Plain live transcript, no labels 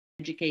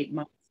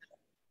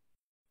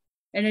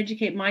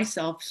educate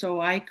myself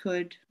so I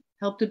could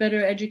help to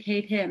better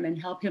educate him and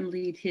help him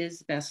lead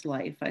his best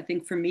life. I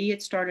think for me,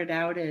 it started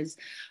out as,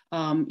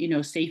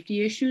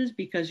 safety issues,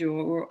 because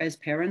you're, as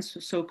parents,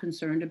 so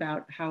concerned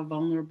about how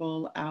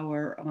vulnerable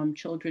our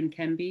children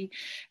can be.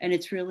 And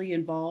it's really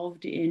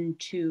evolved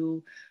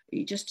into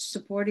just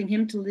supporting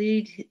him to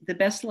lead the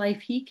best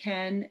life he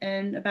can,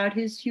 and about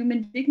his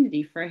human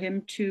dignity, for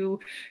him to,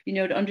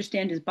 to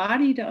understand his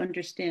body, to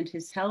understand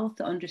his health,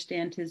 to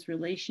understand his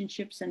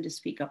relationships, and to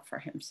speak up for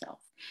himself.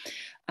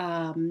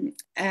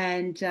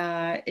 And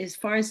as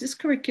far as this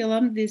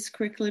curriculum, these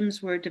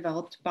curriculums were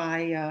developed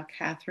by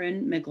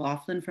Catherine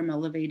McLaughlin from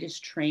Elevatus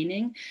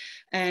Training.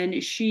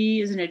 And she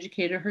is an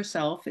educator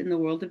herself in the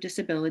world of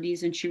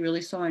disabilities, and she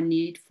really saw a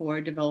need for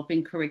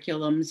developing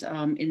curriculums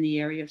in the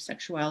area of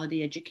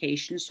sexuality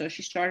education. So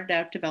she started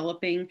out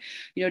developing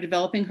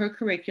her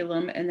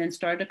curriculum, and then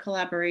started a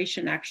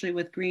collaboration actually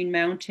with Green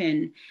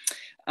Mountain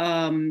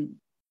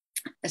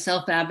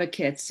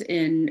self-advocates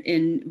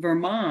in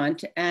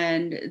Vermont.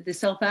 And the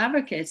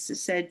self-advocates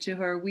said to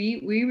her,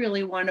 we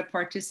really want to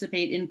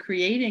participate in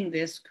creating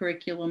this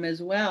curriculum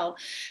as well,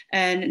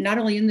 and not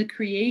only in the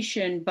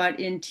creation but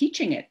in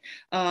teaching it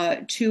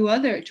to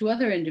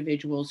other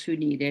individuals who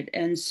need it.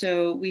 And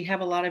so we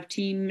have a lot of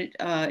team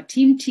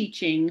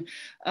teaching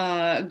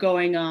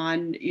going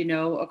on,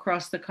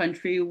 across the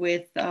country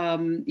with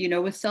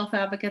with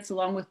self-advocates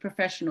along with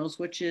professionals,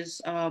 which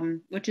is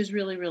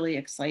really, really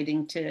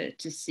exciting to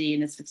see.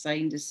 And it's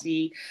exciting to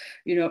see,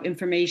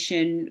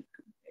 information,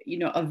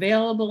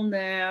 available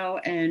now,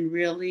 and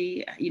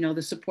really, the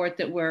support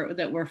that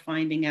we're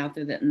finding out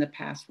there that in the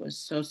past was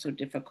so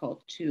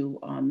difficult to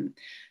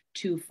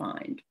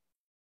find.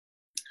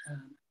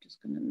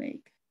 Just going to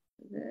make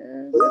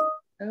this.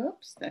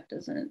 Oops, that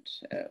doesn't.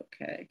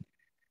 Okay.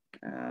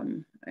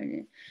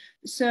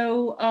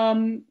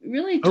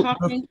 Really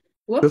talking.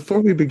 Before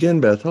we begin,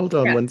 Beth, hold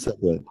on 1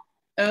 second.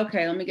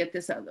 Okay, let me get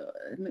this out.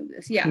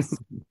 Yes.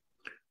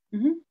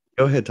 Mm-hmm.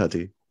 Go ahead,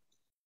 Tati.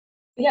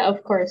 Yeah,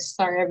 of course.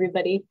 Sorry,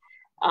 everybody.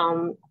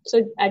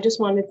 So I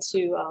just wanted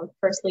to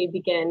firstly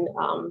begin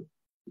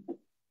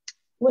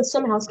with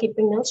some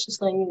housekeeping notes,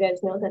 just letting you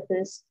guys know that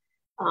this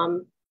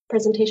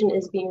presentation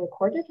is being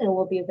recorded and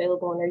will be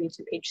available on our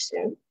YouTube page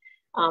soon.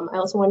 I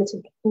also wanted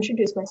to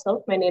introduce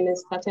myself. My name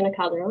is Tatiana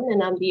Calderon,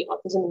 and I'm the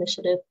Autism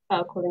Initiative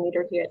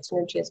Coordinator here at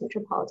Synergia's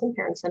Metropolitan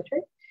Parent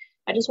Center.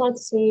 I just want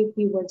to say a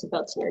few words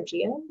about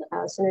Synergia.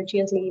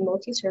 Synergia is a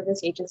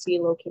multi-service agency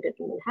located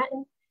in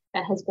Manhattan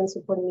that has been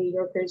supporting New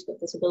Yorkers with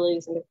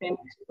disabilities and their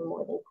families for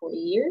more than 40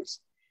 years.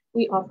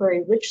 We offer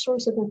a rich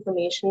source of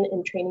information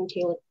and training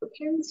tailored for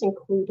parents,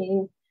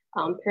 including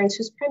parents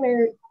whose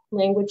primary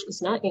language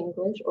is not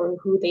English or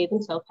who they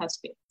themselves have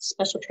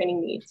special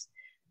training needs.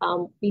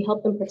 We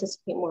help them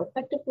participate more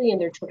effectively in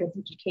their children's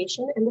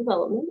education and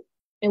development,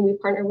 and we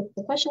partner with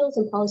professionals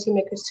and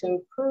policymakers to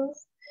improve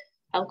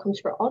outcomes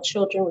for all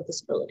children with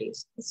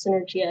disabilities.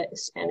 Synergia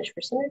is Spanish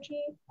for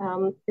synergy,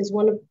 is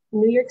one of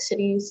New York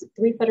City's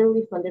 3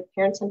 federally funded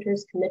parent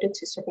centers committed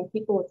to serving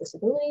people with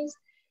disabilities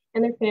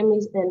and their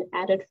families, and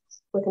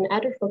with an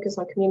added focus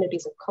on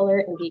communities of color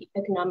and the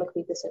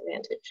economically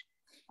disadvantaged.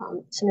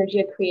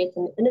 Synergia creates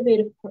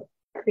innovative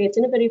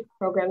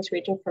programs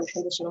ranging from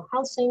transitional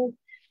housing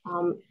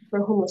for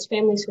homeless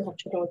families who have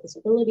children with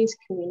disabilities,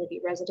 community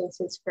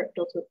residences for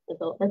adults with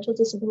developmental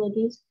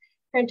disabilities,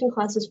 parenting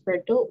classes for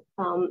adult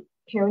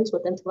parents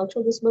with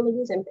intellectual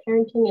disabilities, and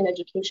parenting and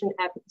education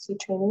advocacy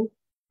training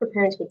for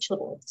parents with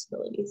children with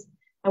disabilities.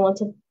 I want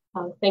to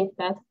thank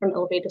Beth from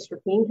Elevatus for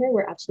being here.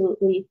 We're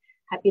absolutely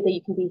happy that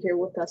you can be here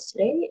with us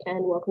today,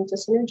 and welcome to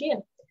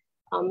Synergia.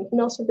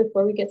 And also,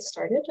 before we get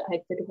started,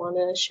 I did want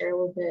to share a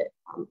little bit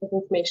of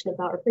information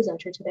about our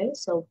presenter today.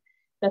 So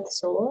Beth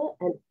Sola,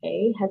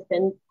 MA,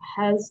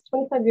 has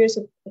 25 years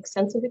of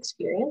extensive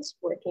experience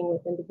working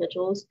with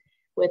individuals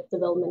with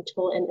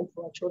developmental and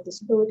intellectual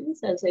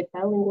disabilities as a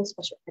bilingual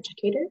special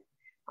educator,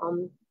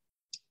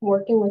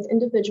 working with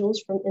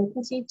individuals from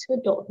infancy to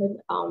adulthood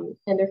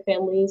and their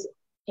families,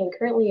 and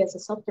currently as a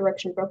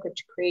self-direction broker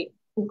to create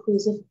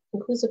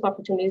inclusive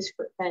opportunities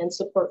and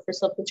support for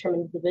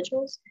self-determined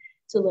individuals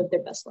to live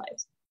their best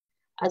lives.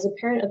 As a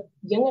parent of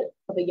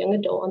a young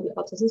adult on the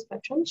autism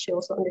spectrum, she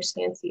also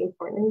understands the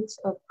importance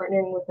of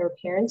partnering with her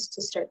parents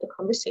to start the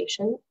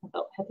conversation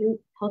about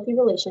healthy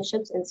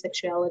relationships and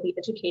sexuality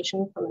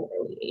education from an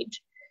early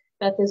age.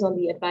 Beth is on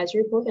the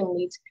advisory board and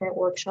leads parent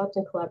workshops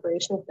in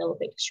collaboration with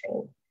Elevatus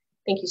Training.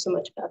 Thank you so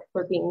much, Beth,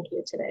 for being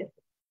here today.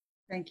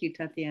 Thank you,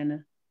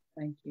 Tatiana.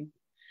 Thank you.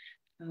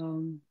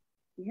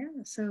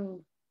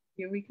 So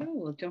here we go.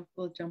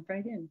 We'll jump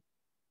right in.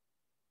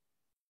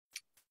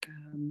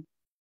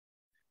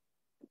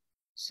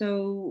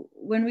 So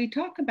when we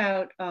talk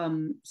about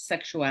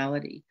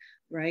sexuality,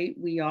 right,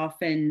 we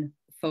often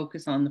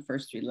focus on the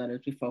first three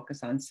letters. We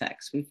focus on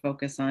sex. We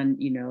focus on,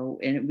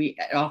 and it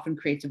often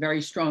creates a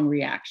very strong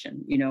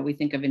reaction. We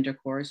think of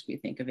intercourse, we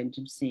think of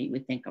intimacy, we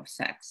think of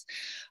sex.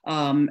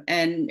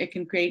 And it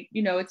can create,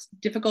 it's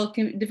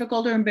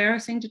difficult or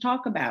embarrassing to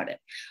talk about it.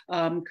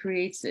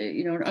 Creates,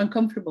 an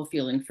uncomfortable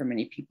feeling for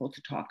many people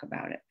to talk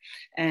about it.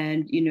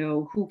 And,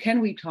 who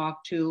can we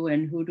talk to,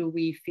 and who do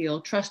we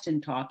feel trust in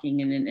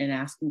talking and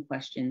asking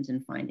questions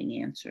and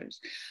finding answers?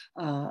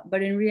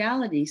 But in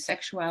reality,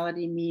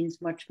 sexuality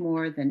means much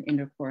more than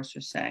intercourse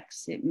or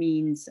sex. It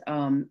means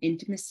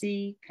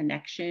intimacy,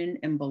 connection,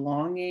 and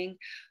belonging,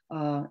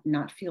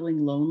 not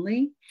feeling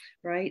lonely,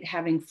 right?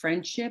 Having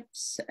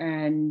friendships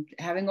and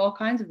having all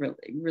kinds of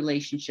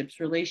relationships.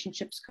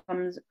 Relationships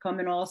come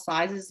in all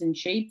sizes and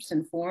shapes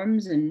and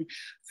forms, and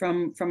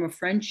from a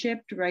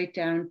friendship right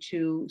down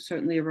to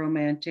certainly a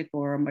romantic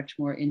or a much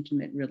more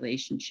intimate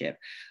relationship.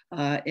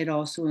 It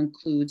also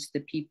includes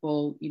the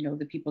people,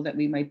 the people that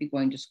we might be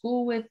going to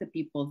school with, the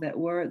people that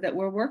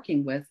we're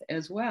working with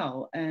as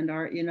well, and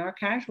are in our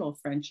casual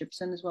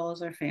friendships, and as well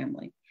as our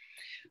family.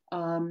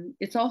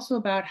 It's also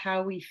about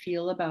how we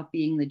feel about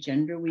being the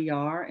gender we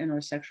are and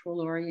our sexual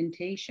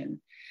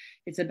orientation.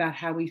 It's about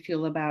how we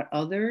feel about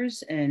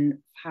others and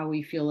how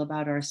we feel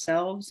about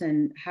ourselves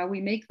and how we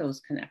make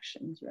those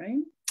connections, right?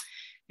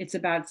 It's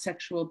about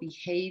sexual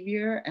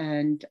behavior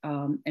and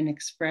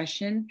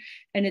expression.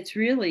 And it's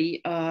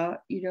really,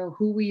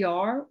 who we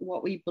are,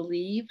 what we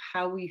believe,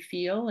 how we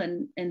feel,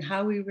 and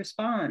how we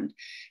respond.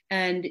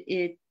 And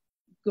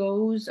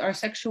our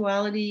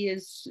sexuality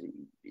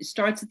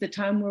starts at the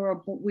time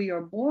we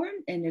are born,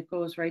 and it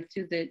goes right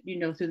through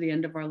through the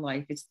end of our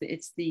life. It's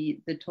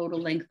the total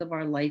length of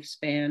our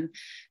lifespan,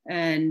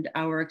 and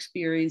our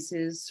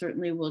experiences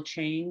certainly will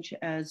change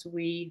as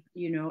we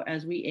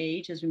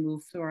age, as we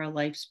move through our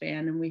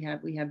lifespan, and we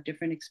have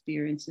different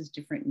experiences,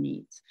 different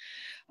needs.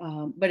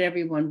 But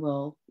everyone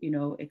will,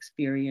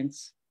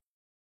 experience,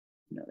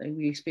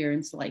 we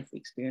experience life, we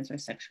experience our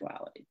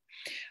sexuality.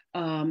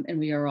 And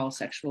we are all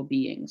sexual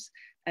beings.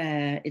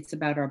 It's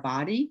about our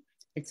body,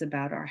 it's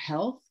about our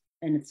health,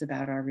 and it's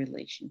about our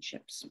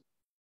relationships.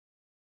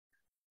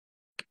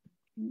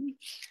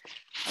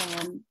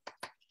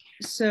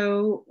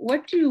 So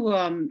what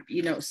do,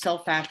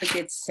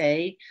 self-advocates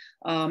say?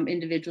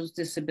 Individuals with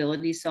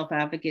disabilities,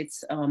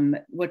 self-advocates,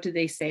 what do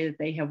they say that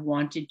they have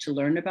wanted to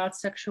learn about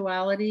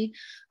sexuality?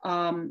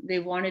 They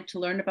wanted to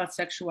learn about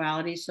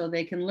sexuality so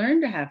they can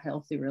learn to have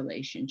healthy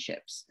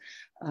relationships,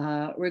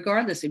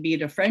 regardless, be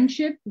it a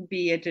friendship,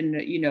 be it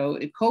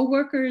in,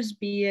 co-workers,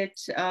 be it,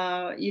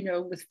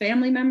 with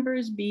family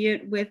members, be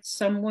it with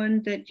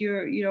someone that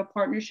you're,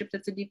 partnership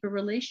that's a deeper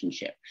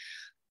relationship.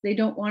 They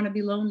don't want to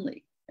be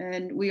lonely.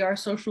 And we are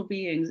social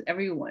beings,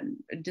 everyone.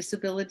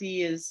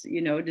 Disability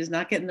does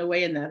not get in the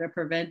way in that or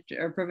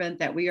prevent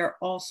that. We are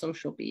all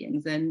social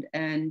beings,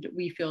 and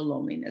we feel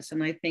loneliness.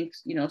 And I think,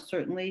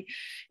 certainly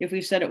if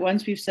we've said it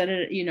once, we've said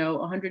it,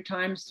 100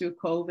 times through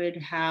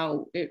COVID,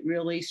 how it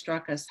really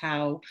struck us,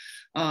 how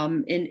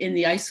in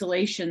the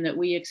isolation that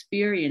we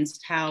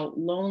experienced, how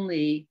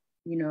lonely,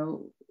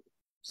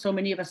 so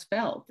many of us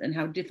felt, and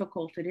how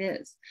difficult it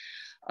is.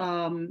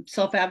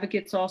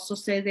 Self-advocates also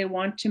say they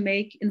want to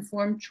make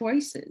informed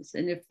choices,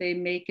 and if they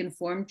make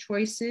informed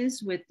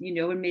choices with,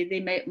 and they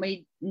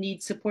might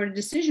need supported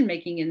decision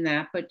making in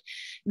that, but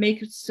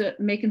make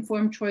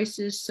informed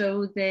choices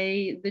so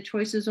the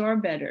choices are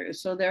better,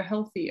 so they're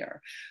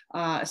healthier,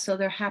 so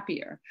they're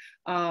happier.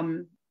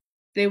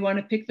 They want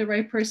to pick the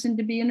right person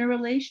to be in a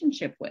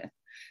relationship with.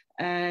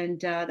 And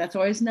that's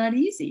always not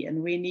easy.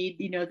 And we need,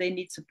 they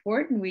need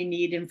support, and we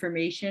need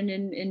information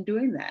in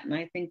doing that. And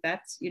I think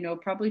that's,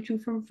 probably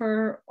true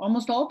for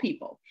almost all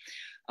people.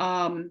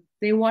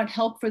 They want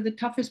help for the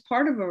toughest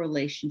part of a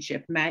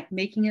relationship,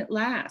 making it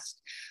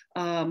last.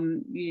 A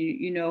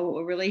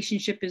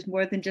relationship is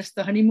more than just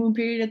the honeymoon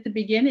period at the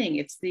beginning.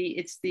 It's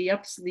the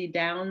ups, the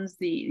downs,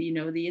 the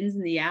ins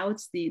and the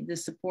outs, the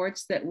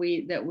supports that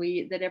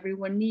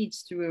everyone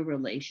needs through a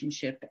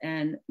relationship.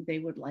 And they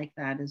would like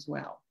that as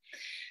well.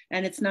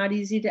 And it's not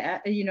easy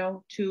to,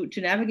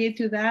 to navigate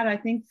through that, I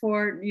think,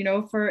 for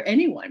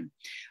anyone.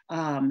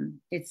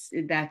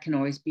 That can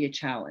always be a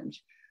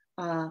challenge.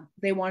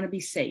 They want to be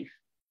safe.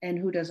 And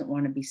who doesn't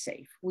want to be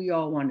safe? We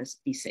all want to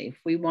be safe.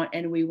 We want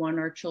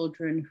our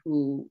children,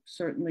 who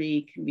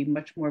certainly can be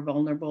much more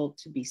vulnerable,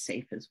 to be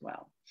safe as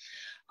well.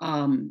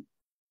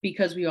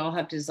 Because we all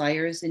have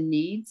desires and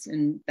needs,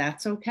 and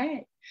that's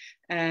okay.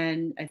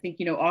 And I think,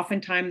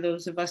 oftentimes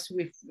those of us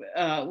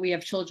we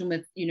have children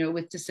with,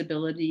 with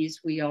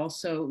disabilities, we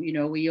also,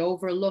 we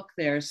overlook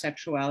their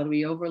sexuality,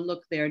 we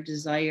overlook their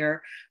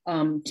desire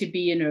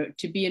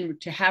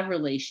to have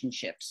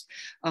relationships,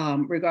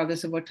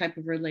 regardless of what type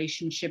of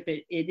relationship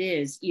it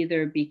is,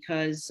 either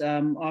because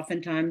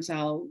oftentimes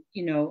I'll,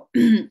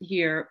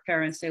 hear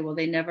parents say, well,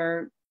 they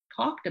never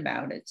talked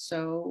about it,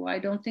 so I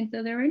don't think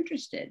that they're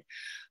interested.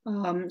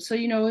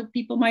 So,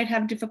 people might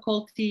have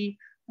difficulty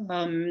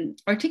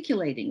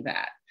articulating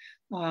that.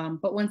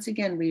 But once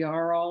again, we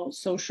are all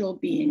social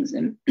beings,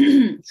 and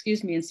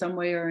excuse me, in some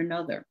way or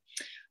another.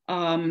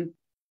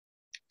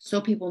 so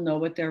people know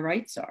what their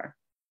rights are,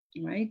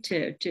 right?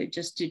 To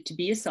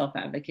be a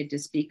self-advocate, to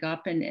speak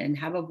up and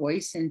have a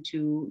voice, and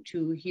to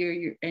hear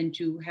your, and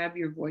to have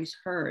your voice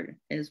heard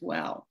as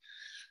well.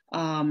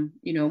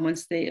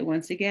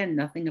 Once again,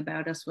 nothing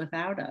about us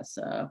without us.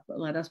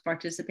 Let us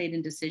participate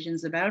in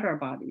decisions about our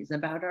bodies,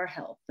 about our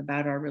health,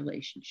 about our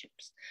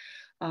relationships.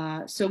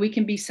 So we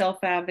can be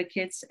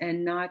self-advocates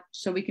and not,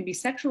 so we can be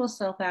sexual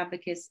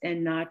self-advocates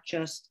and not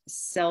just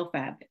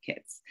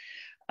self-advocates.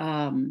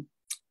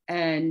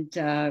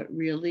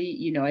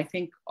 Really, I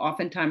think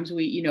oftentimes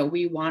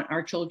we want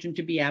our children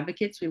to be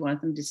advocates. We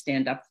want them to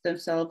stand up for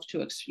themselves,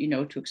 to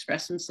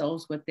express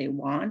themselves what they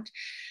want.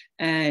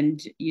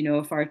 And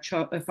if our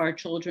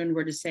children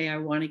were to say, I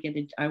want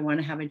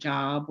to have a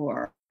job,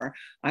 or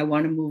I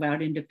want to move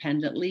out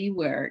independently,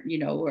 we're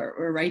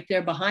right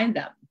there behind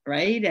them,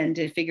 right? And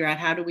to figure out,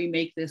 how do we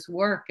make this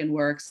work? And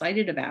we're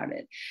excited about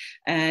it.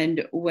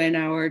 And when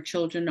our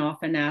children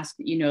often ask,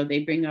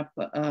 they bring up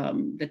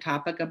the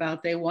topic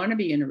about they want to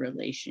be in a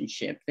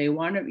relationship, they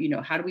want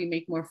to, how do we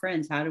make more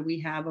friends? How do we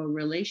have a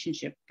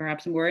relationship,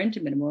 perhaps a more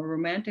intimate, a more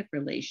romantic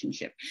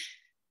relationship?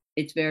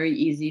 It's very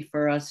easy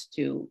for us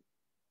to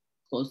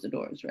close the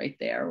doors right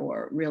there,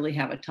 or really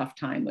have a tough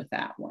time with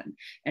that one.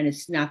 And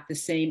it's not the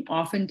same,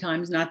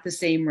 oftentimes not the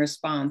same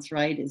response,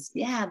 right? Is,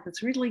 yeah,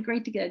 that's really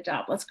great to get a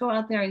job. Let's go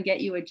out there and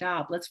get you a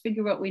job. Let's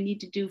figure out what we need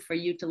to do for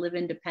you to live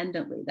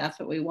independently. That's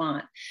what we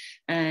want.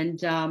 And,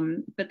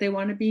 but they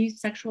want to be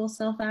sexual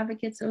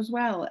self-advocates as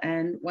well.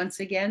 And once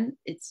again,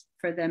 it's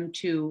for them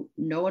to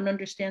know and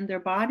understand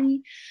their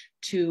body,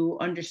 to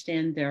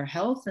understand their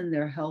health and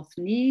their health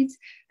needs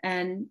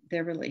and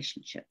their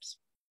relationships.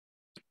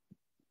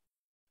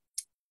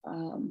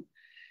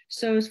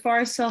 So as far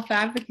as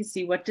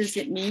self-advocacy, what does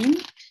it mean?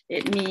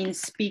 It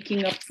means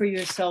speaking up for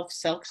yourself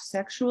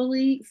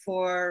sexually,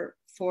 for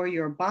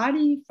your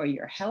body, for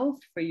your health,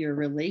 for your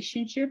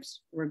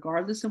relationships,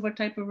 regardless of what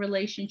type of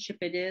relationship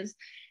it is,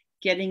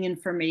 getting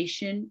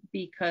information,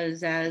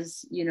 because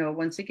as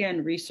once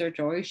again,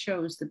 research always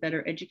shows the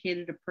better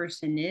educated a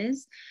person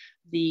is,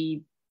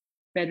 the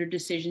better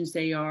decisions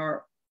they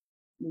are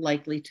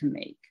likely to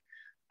make.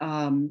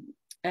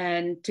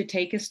 And to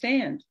take a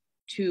stand,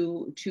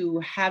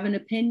 to have an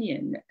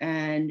opinion,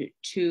 and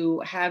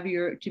to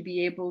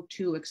be able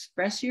to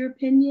express your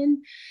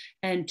opinion,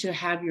 and to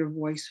have your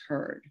voice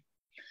heard,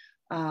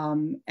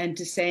 and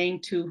to saying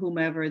to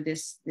whomever,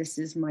 this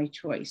is my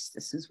choice,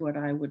 this is what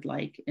I would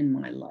like in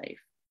my life,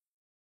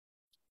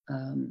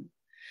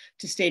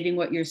 to stating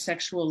what your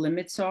sexual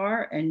limits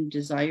are and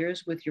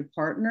desires with your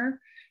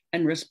partner,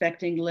 and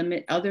respecting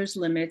others'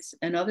 limits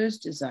and others'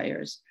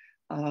 desires.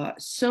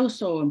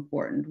 So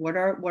important. What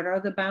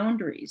are the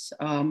boundaries,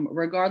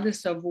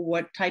 regardless of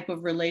what type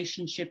of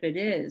relationship it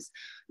is?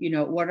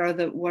 What are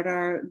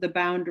the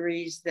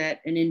boundaries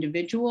that an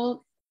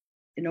individual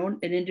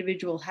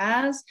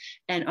has,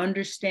 and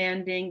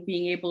understanding,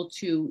 being able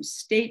to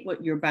state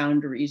what your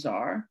boundaries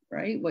are,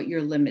 right? What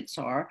your limits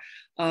are,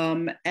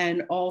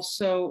 and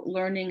also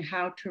learning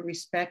how to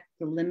respect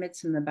the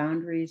limits and the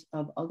boundaries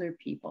of other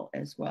people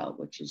as well,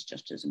 which is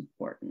just as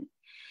important.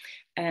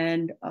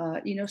 And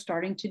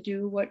starting to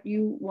do what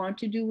you want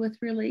to do with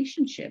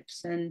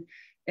relationships,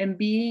 and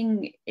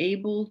being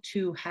able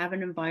to have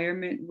an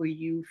environment where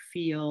you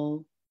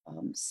feel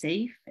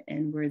safe,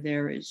 and where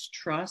there is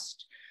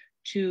trust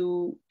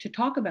to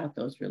talk about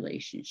those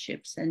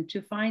relationships, and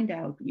to find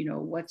out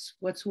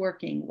what's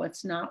working,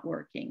 what's not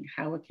working,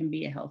 how it can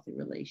be a healthy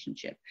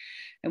relationship.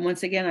 And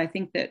once again, I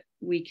think that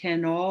we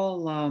can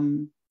all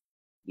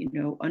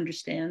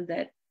understand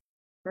that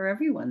for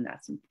everyone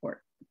that's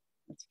important.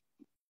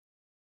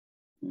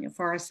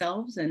 For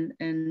ourselves,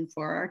 and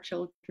for our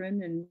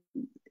children,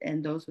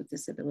 and those with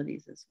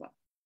disabilities as well.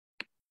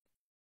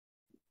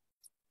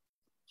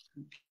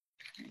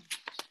 Okay.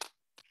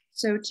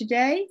 So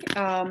today,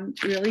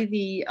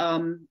 really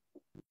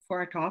for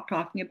our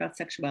talking about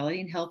sexuality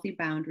and healthy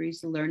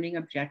boundaries, the learning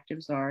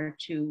objectives are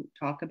to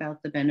talk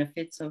about the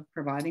benefits of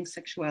providing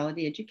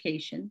sexuality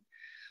education,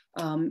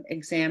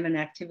 examine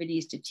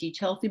activities to teach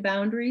healthy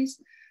boundaries.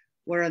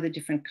 What are the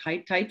different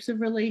types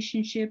of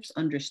relationships,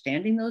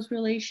 understanding those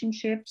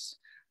relationships,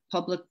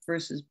 public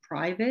versus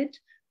private,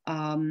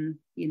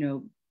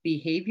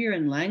 behavior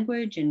and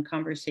language and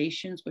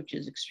conversations, which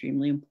is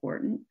extremely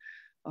important,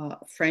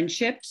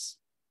 friendships,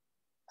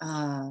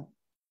 and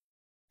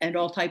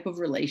all type of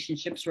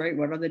relationships, right?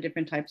 What are the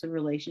different types of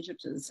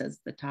relationships, as it says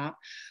at the top,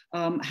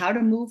 how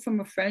to move from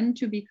a friend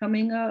to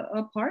becoming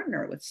a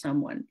partner with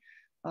someone,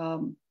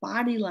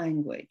 body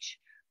language,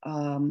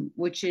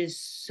 which is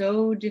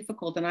so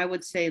difficult. And I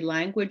would say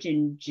language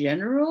in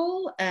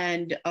general,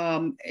 and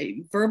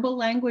verbal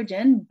language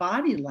and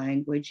body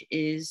language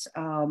is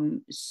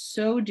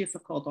so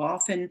difficult,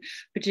 often,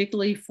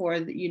 particularly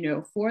for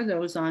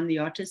those on the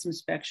autism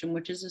spectrum,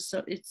 which is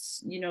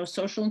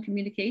social and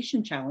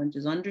communication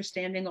challenges,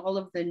 understanding all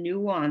of the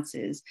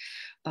nuances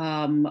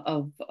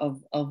of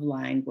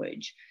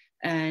language.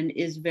 And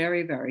is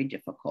very, very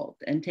difficult,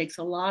 and takes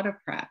a lot of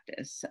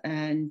practice.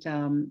 And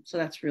so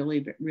that's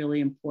really, really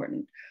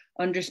important.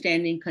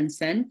 understanding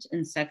consent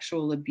and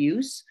sexual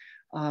abuse,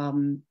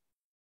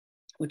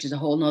 which is a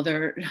whole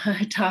nother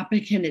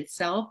topic in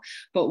itself.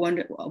 But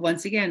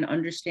once again,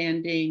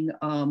 understanding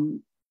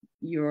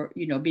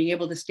being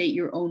able to state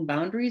your own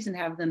boundaries and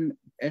have them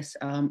as,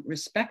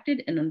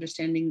 respected, and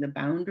understanding the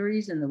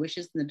boundaries and the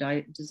wishes and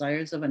the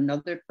desires of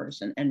another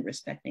person and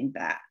respecting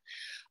that.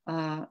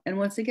 And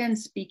once again,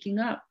 speaking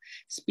up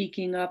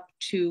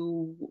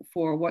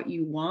for what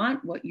you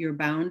want, what your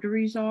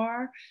boundaries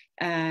are,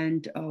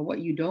 and what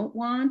you don't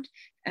want,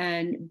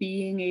 and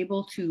being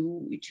able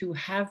to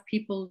have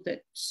people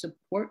that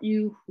support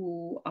you,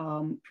 who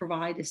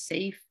provide a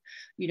safe,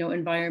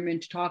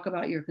 environment to talk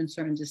about your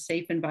concerns, a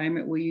safe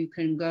environment where you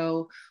can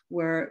go,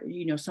 where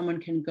someone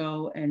can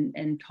go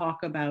and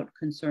talk about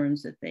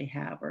concerns that they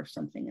have, or if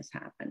something has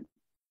happened.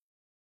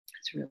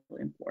 It's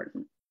really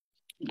important.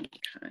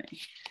 Okay.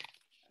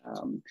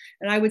 And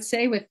I would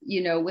say with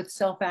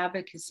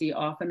self-advocacy,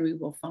 often we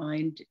will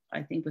find,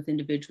 I think with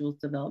individuals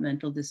with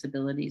developmental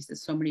disabilities, that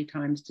so many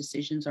times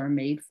decisions are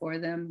made for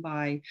them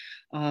by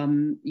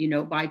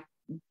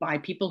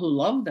people who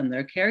love them,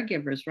 their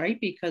caregivers, right?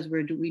 Because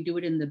we do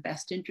it in the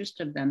best interest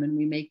of them, and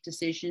we make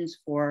decisions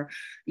for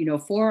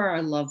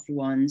our loved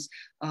ones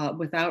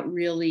without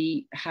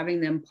really having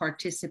them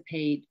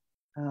participate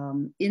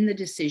in the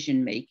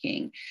decision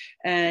making.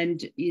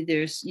 And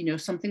there's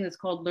something that's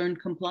called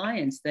learned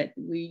compliance, that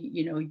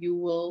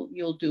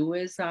you'll do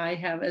as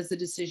the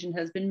decision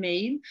has been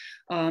made,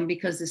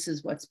 because this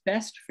is what's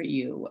best for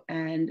you.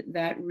 And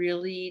that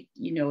really,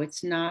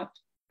 it's not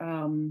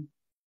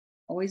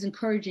always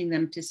encouraging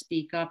them to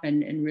speak up,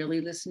 and really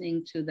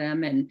listening to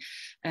them, and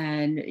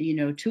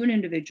to an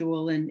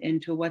individual, and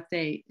into what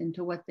they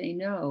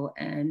know.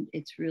 And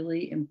it's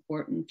really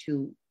important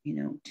to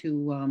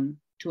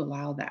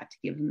allow that, to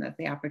give them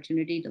the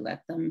opportunity, to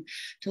let an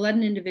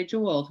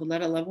individual, to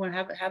let a loved one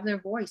have their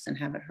voice and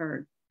have it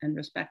heard and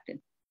respected.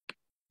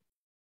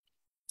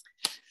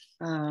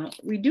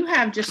 We do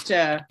have just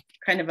a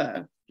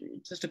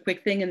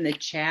quick thing in the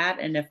chat,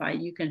 and if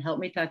you can help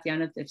me,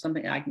 Tatiana, if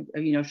something I can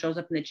shows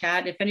up in the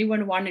chat. If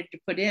anyone wanted to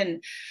put in,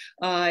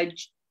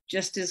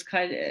 just as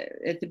kind of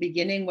at the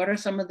beginning, what are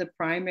some of the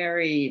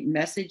primary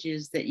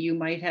messages that you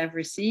might have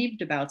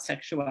received about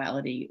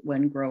sexuality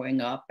when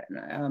growing up?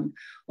 And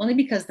only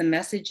because the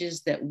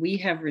messages that we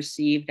have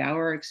received,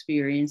 our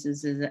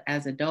experiences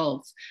as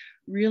adults,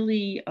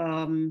 really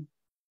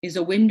is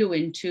a window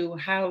into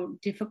how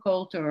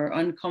difficult or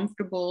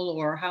uncomfortable,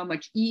 or how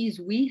much ease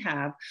we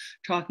have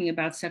talking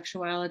about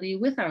sexuality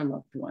with our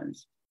loved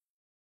ones.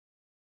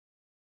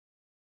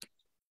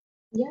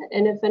 Yeah,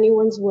 and if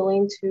anyone's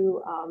willing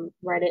to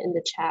write it in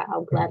the chat,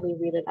 I'll gladly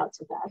read it out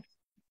to Beth.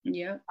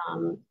 Yeah.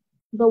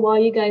 But while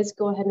you guys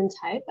go ahead and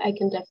type, I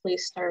can definitely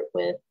start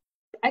with,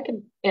 I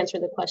could answer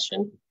the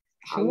question.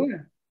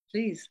 Sure,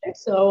 please.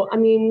 So,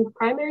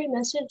 primary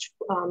message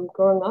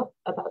growing up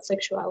about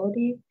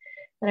sexuality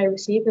that I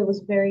received, it was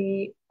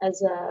very,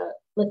 as a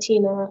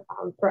Latina,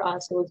 for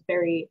us, it was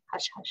very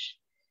hush hush.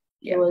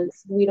 Yeah. It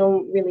was, we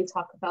don't really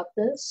talk about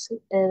this,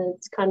 and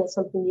it's kind of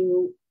something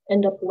you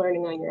end up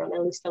learning on your own.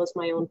 At least that was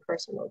my own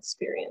personal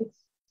experience.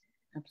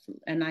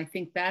 Absolutely. And I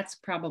think that's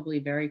probably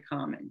very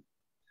common.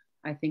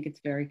 I think it's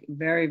very,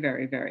 very,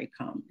 very, very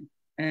common.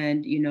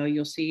 And,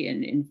 you'll see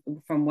in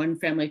from one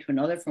family to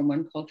another, from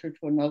one culture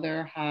to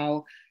another,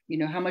 how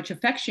much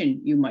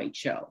affection you might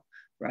show,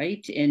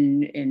 right?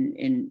 In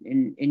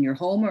your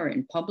home or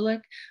in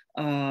public.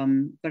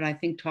 But I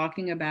think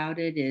talking about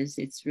it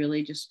it's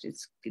really just,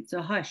 it's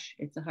a hush.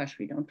 It's a hush.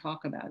 We don't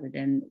talk about it.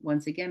 And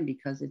once again,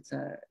 because it's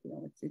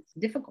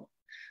difficult.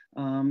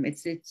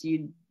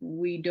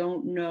 We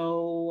don't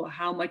know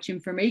how much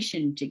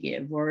information to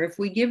give, or if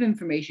we give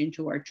information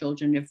to our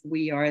children, if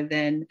we are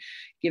then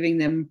giving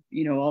them,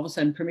 all of a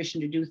sudden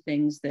permission to do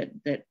things that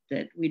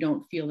we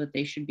don't feel that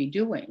they should be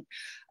doing.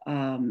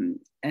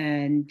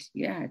 And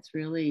yeah, it's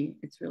really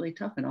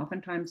tough. And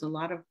oftentimes a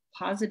lot of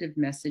positive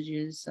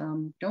messages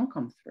don't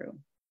come through.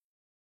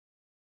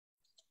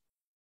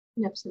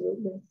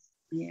 Absolutely.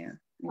 Yeah.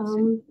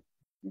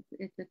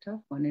 It's a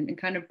tough one, and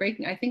kind of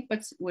breaking. I think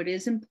what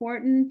is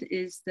important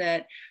is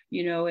that,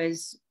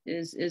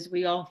 as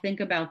we all think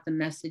about the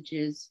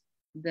messages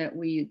that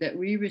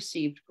we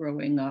received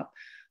growing up,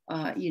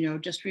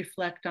 just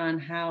reflect on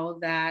how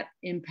that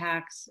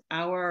impacts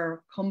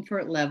our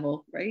comfort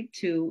level, right?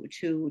 To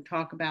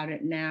talk about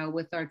it now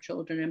with our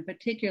children, and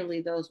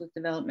particularly those with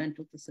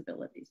developmental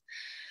disabilities.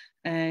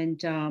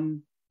 And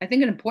I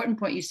think an important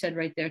point you said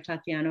right there,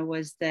 Tatiana,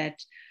 was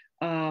that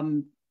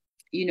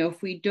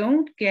if we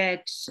don't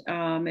get,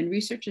 and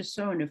research has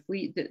shown, if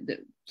the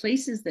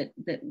places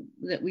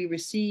that we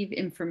receive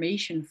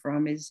information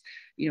from is,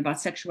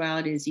 about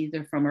sexuality, is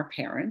either from our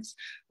parents,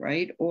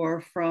 right,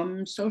 or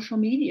from social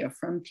media,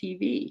 from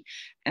TV.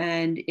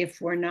 And if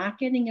we're not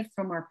getting it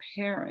from our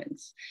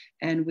parents,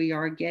 and we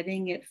are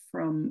getting it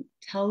from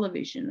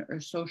television or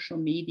social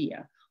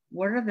media,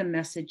 what are the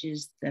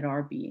messages that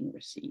are being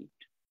received?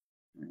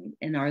 Right?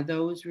 And are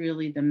those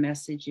really the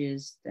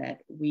messages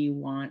that we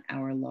want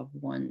our loved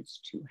ones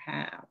to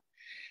have?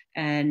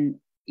 And,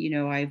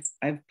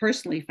 I've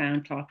personally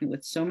found, talking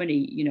with so many,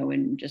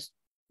 in just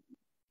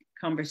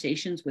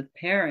conversations with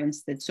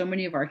parents, that so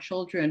many of our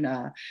children,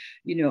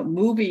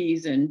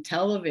 movies and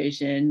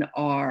television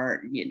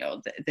are,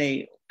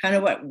 they kind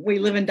of what we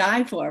live and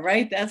die for,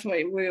 right? That's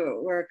why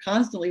we're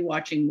constantly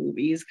watching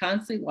movies,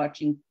 constantly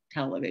watching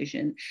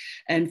television.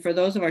 And for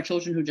those of our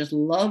children who just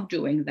love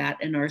doing that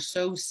and are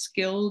so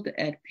skilled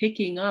at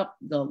picking up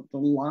the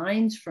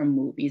lines from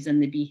movies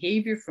and the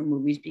behavior from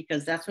movies,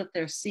 because that's what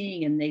they're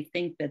seeing and they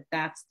think that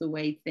that's the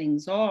way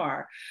things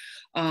are,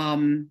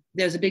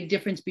 there's a big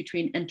difference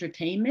between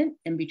entertainment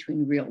and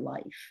between real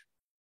life.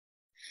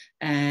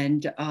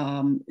 And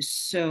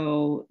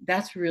so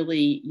that's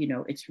really,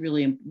 it's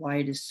really why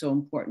it is so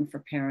important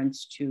for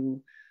parents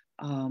to,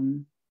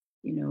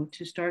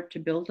 to start to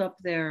build up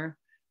their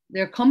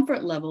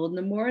comfort level. And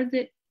the more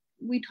that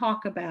we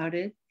talk about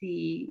it,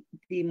 the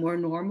more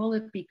normal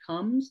it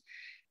becomes.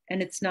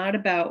 And it's not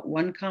about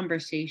one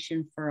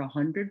conversation for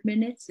 100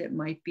 minutes. It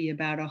might be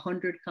about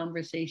 100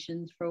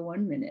 conversations for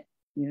 1 minute,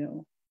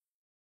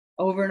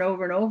 over and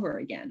over and over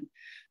again.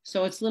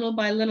 So it's little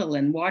by little,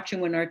 and watching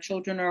when our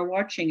children are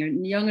watching,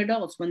 and young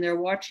adults, when they're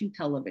watching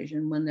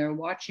television, when they're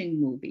watching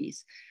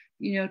movies,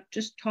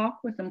 just talk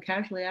with them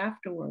casually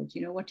afterwards.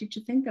 What did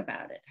you think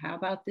about it? How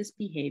about this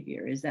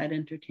behavior? Is that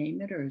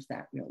entertainment or is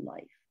that real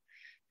life?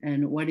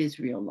 And what is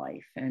real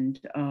life? And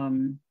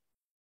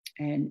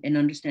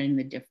understanding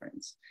the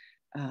difference.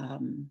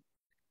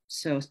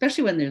 So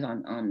especially when there's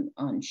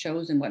on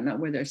shows and whatnot,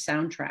 where there's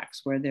soundtracks,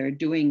 where they're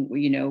doing,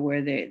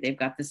 where they've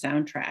got the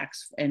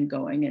soundtracks and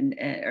going, and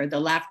or the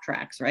laugh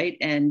tracks, right?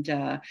 And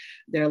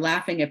they're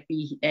laughing at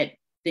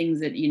things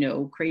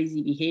that,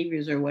 crazy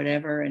behaviors or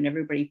whatever, and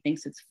everybody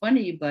thinks it's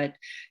funny, but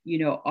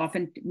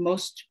often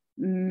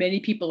many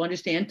people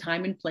understand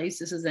time and place.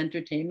 This is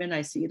entertainment.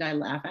 I see it, I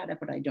laugh at it,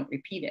 but I don't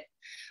repeat it.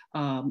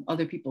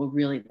 Other people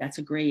really, that's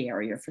a gray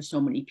area for so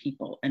many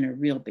people and a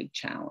real big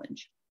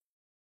challenge.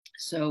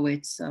 So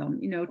it's,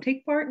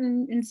 take part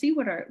and see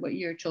what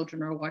your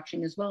children are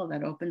watching as well.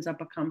 That opens up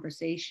a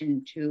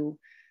conversation to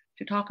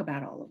talk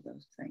about all of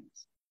those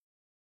things.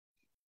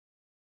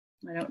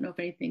 I don't know if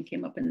anything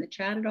came up in the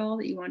chat at all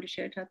that you wanted to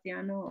share,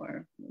 Tatiana,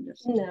 or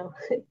just... No,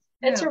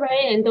 that's all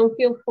right. And don't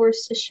feel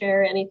forced to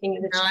share anything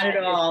in the chat. Not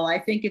at all. I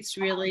think it's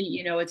really,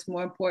 it's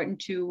more important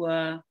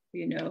to,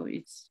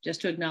 it's just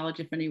to acknowledge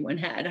if anyone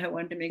had. I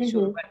wanted to make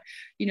sure, but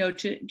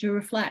to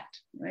reflect,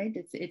 right?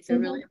 It's a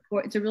really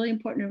important, it's a really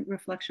important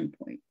reflection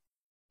point.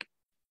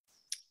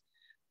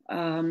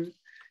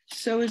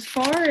 So as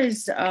far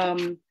as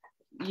I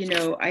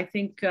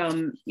think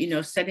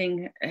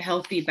setting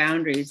healthy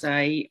boundaries,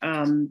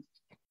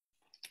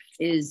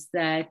 is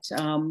that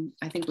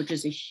I think, which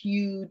is a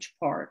huge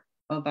part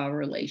of our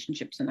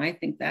relationships. And I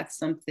think that's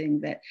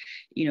something that,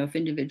 if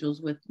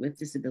individuals with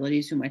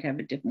disabilities who might have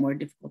a more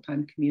difficult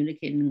time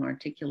communicating and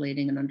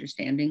articulating and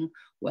understanding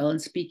well and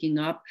speaking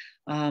up,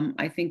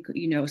 I think,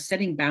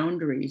 setting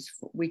boundaries,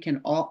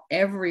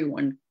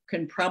 everyone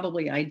can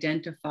probably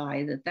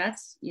identify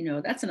that's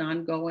an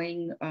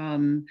ongoing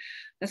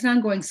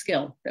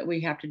skill that we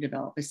have to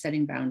develop, is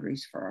setting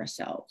boundaries for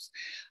ourselves.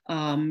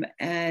 And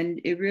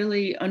it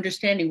really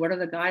understanding what are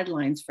the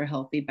guidelines for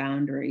healthy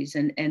boundaries,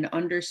 and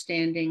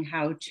understanding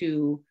how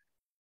to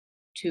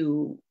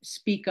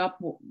speak up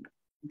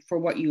for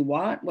what you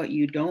want, what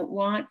you don't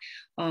want.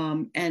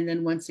 And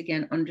then once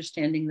again,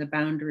 understanding the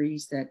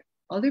boundaries that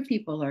other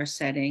people are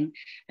setting,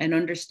 and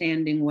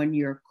understanding when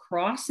you're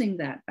crossing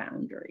that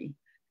boundary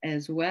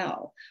as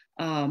well,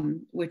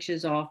 which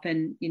is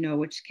often,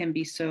 which can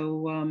be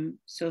so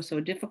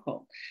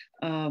difficult.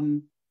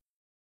 And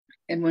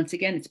once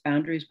again, it's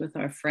boundaries with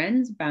our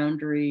friends,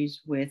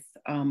 boundaries with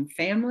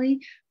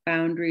family,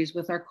 boundaries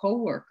with our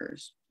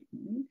coworkers,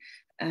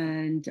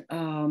 and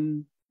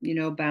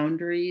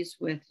boundaries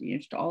with,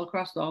 just all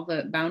across, all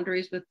the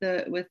boundaries with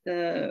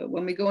the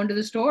when we go into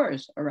the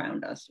stores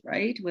around us,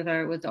 right? With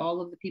all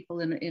of the people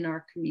in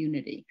our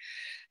community.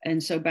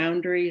 And so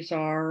boundaries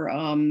are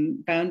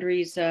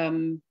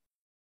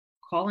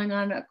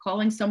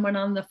calling someone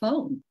on the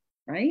phone,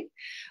 right?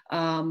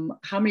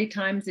 How many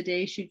times a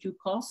day should you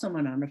call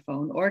someone on the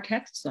phone or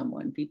text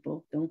someone?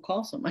 People don't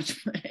call so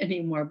much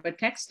anymore, but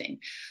texting.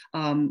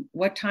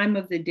 What time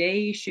of the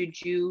day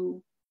should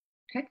you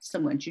text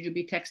someone? Should you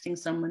be texting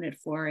someone at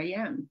 4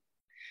 a.m.?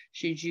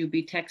 Should you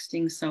be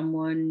texting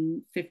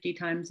someone 50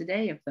 times a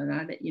day if they're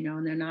not,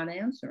 and they're not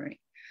answering?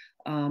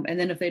 And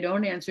then if they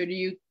don't answer, do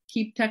you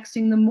keep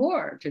texting them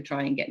more to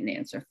try and get an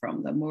answer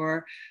from them?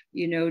 Or,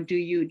 do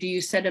you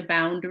set a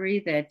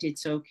boundary that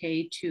it's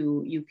okay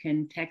you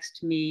can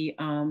text me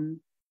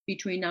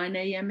between 9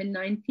 a.m. and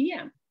 9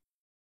 p.m.?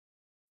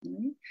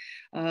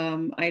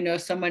 I know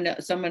someone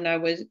I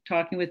was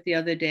talking with the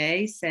other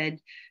day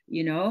said,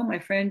 My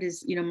friend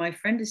is,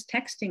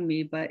 texting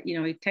me, but,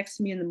 he texts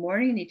me in the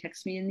morning and he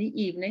texts me in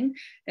the evening.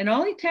 And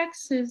all he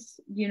texts is,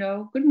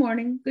 good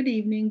morning, good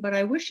evening. But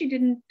I wish he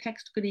didn't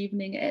text good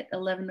evening at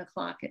 11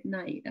 o'clock at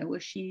night. I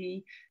wish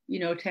he,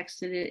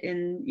 texted it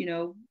in,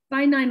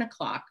 by 9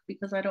 o'clock,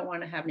 because I don't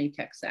want to have any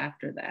texts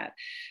after that.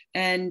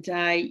 And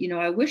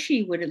I wish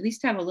he would at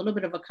least have a little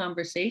bit of a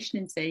conversation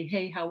and say,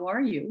 hey, how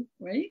are you?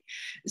 Right.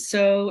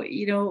 So,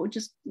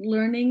 just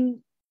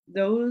learning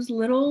those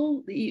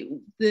little,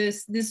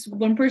 this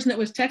one person that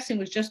was texting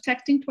was just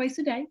texting twice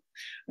a day,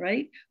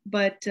 right?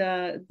 But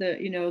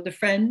the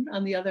friend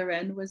on the other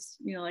end was,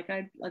 like,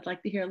 I'd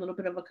like to hear a little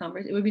bit of a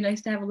conversation. It would be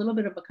nice to have a little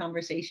bit of a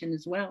conversation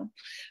as well.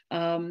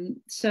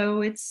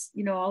 So it's,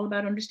 all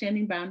about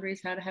understanding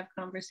boundaries, how to have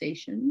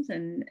conversations,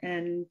 and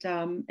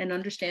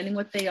understanding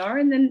what they are,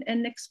 and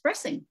then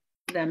expressing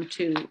them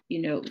to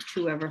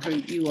whoever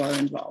you are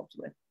involved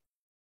with.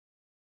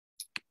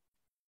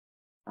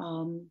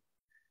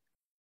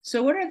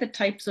 So what are the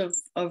types of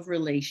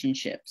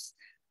relationships?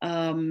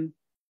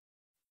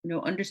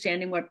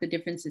 Understanding what the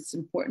difference, it's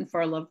important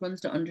for our loved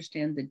ones to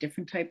understand the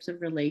different types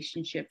of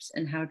relationships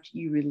and how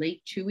you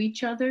relate to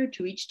each other,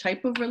 to each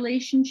type of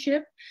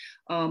relationship.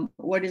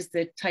 What is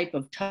the type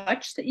of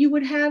touch that you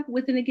would have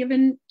within a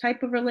given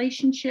type of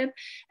relationship?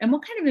 And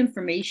what kind of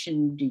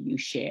information do you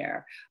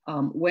share?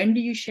 When do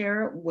you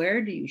share it?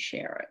 Where do you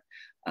share it?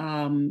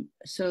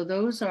 So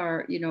those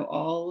are,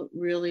 all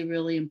really,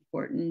 really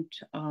important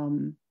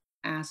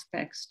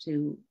aspects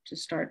to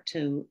start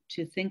to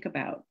think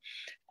about.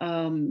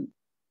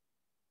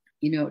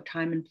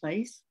 Time and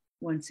place.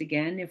 Once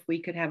again, if we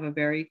could have a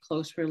very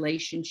close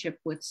relationship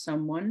with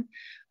someone,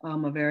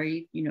 a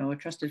very, a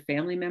trusted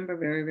family member,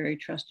 very, very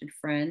trusted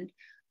friend,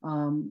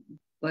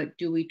 but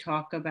do we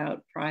talk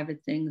about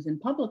private things in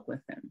public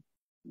with them?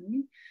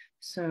 Right?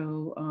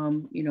 So,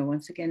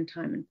 once again,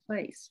 time and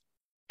place,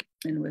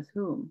 and with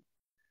whom.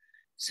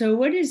 So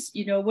what is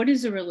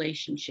a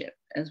relationship,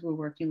 as we're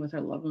working with our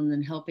loved ones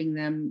and helping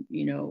them,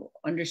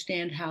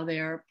 understand how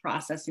they are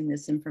processing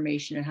this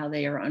information and how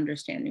they are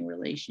understanding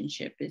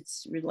relationship.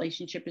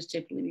 Relationship is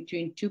typically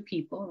between two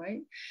people,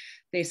 right?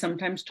 They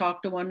sometimes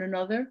talk to one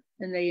another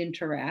and they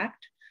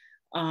interact.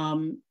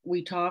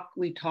 We talk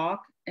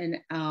and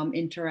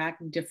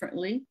interact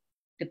differently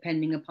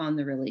depending upon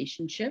the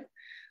relationship.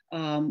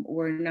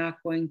 We're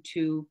not going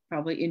to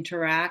probably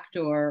interact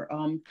or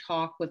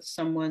talk with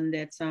someone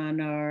that's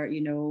on our,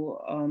 in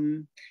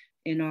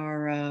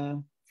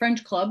our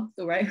French club,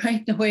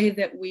 right? The way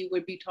that we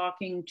would be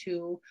talking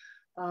to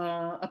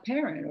a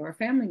parent or a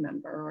family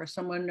member or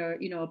someone, or,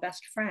 a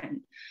best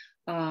friend.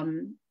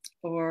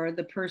 Or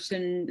the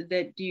person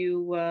that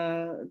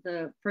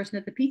the person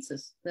at at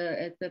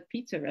the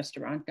pizza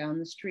restaurant down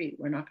the street.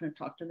 We're not going to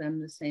talk to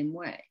them the same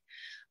way.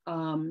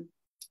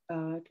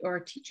 Or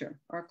a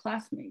teacher or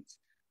classmates.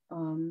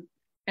 And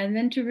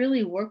then to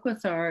really work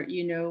with our,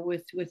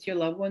 with your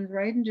loved ones,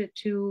 right? And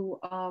to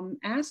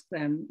ask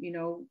them,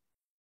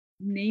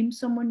 name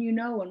someone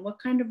and what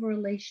kind of a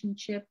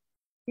relationship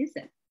is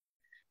it?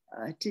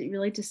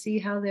 To see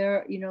how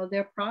they're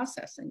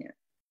processing it.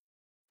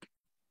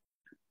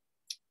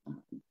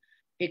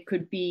 It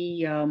could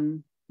be, a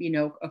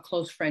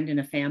close friend in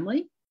a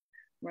family,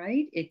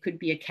 right? It could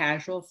be a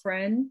casual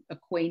friend,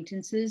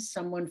 acquaintances,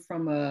 someone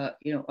from a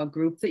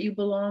group that you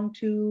belong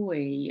to,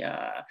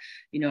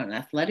 an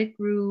athletic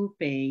group,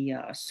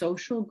 a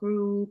social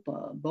group,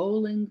 a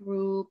bowling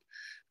group.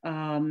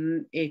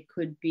 It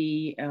could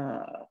be,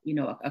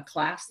 a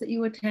class that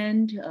you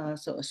attend,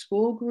 so a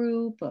school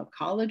group, a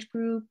college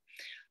group.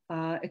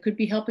 It could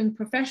be helping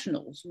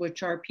professionals,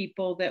 which are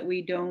people that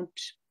we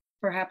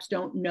perhaps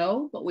don't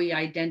know, but we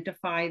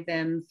identify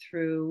them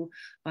through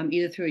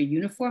either through a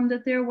uniform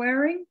that they're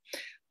wearing,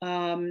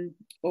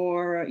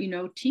 or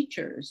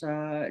teachers,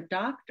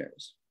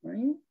 doctors,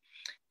 right?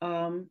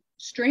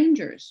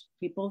 Strangers,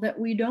 people that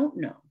we don't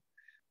know,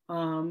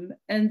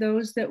 and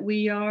those that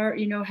we are,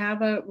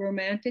 have a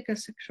romantic, a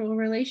sexual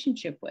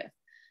relationship with.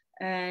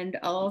 And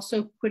I'll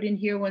also put in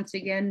here once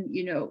again,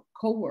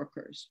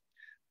 coworkers.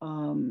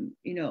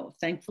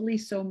 Thankfully,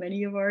 so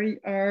many of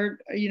our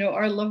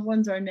loved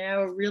ones are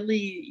now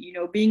really,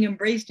 being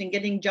embraced and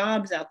getting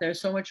jobs out there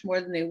so much more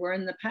than they were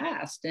in the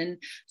past.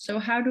 And so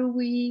how do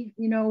we,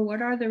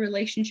 what are the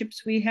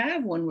relationships we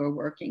have when we're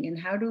working, and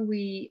how do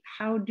we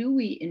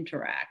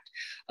interact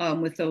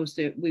with those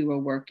that we were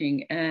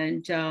working?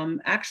 And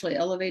actually,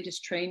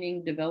 Elevatus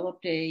Training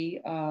developed a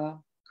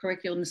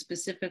curriculum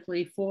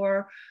specifically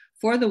for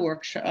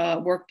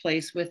the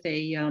workplace with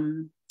a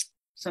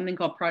something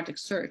called Project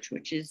Search,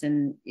 which is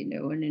an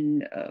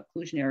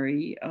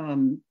inclusionary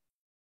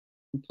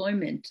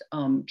employment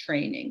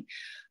training,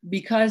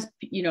 because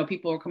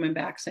people are coming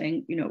back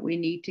saying we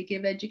need to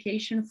give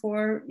education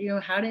for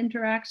how to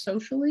interact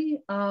socially,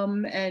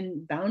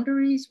 and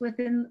boundaries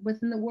within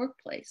the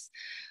workplace.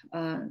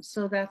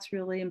 So that's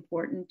really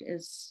important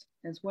as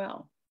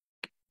well.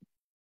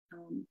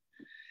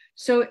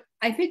 So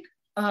I think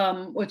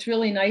What's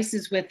really nice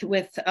is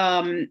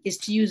is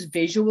to use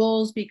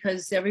visuals,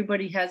 because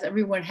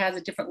everyone has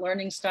a different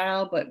learning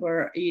style, but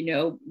we're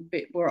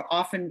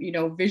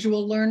often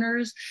visual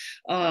learners,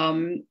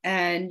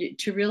 and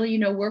to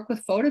really work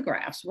with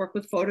photographs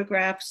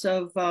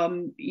of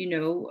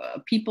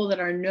people that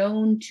are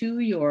known to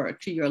your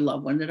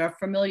loved one, that are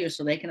familiar,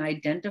 so they can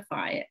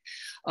identify it,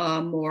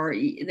 or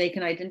they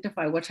can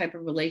identify what type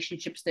of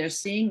relationships they're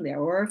seeing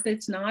there, or if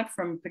it's not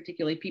from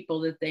particularly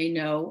people that they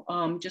know,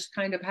 just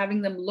kind of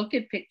having them look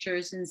at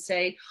pictures and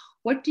say,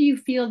 what do you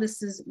feel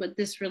this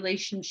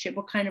relationship,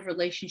 what kind of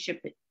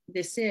relationship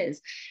this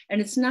is? And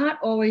it's not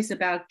always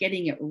about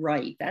getting it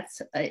right.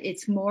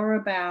 It's more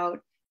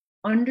about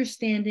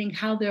understanding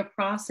how they're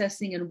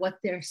processing and what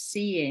they're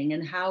seeing,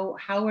 and how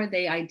are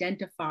they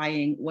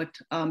identifying what,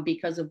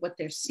 because of what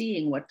they're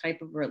seeing, what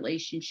type of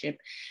relationship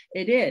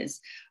it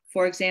is.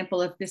 For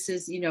example, if this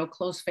is,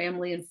 close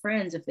family and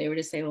friends, if they were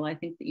to say, well, I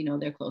think that,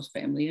 they're close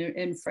family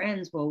and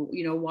friends, well,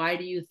 why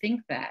do you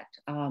think that?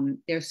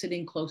 They're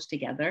sitting close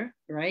together,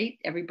 right?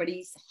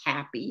 Everybody's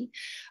happy.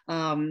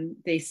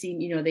 They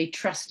seem, they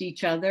trust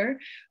each other.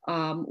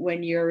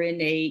 When you're in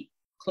a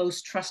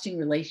close, trusting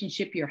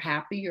relationship, you're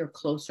happy, you're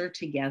closer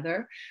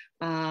together.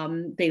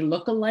 They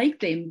look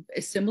alike,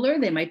 similar,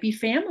 they might be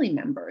family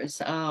members.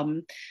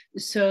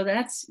 So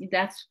that's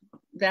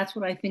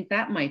what I think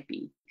that might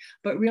be.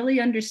 But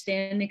really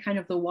understanding kind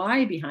of the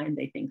why behind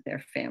they think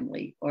they're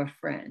family or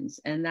friends.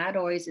 And that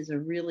always is a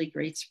really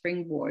great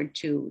springboard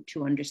to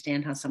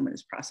understand how someone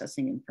is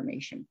processing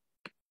information.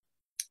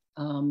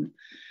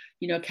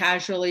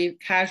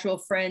 Casual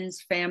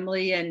friends,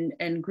 family,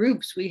 and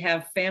groups. We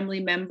have family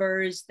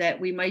members that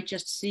we might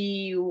just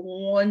see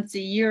once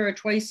a year or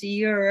twice a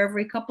year or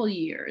every couple of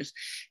years.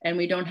 And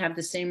we don't have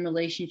the same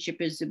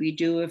relationship as we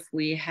do if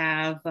we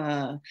have,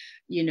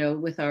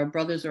 with our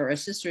brothers or our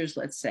sisters,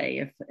 let's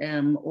say,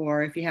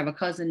 or if you have a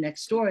cousin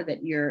next door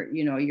that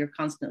you're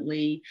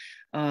constantly,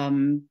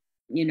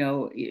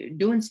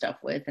 doing stuff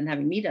with, and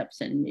having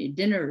meetups and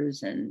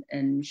dinners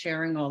and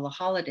sharing all the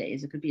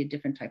holidays. It could be a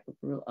different type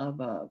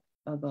of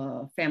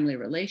a family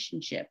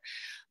relationship.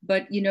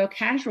 But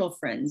casual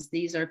friends,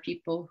 these are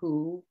people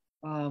who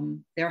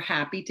they're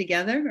happy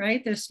together,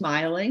 right? They're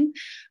smiling.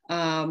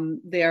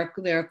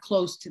 They're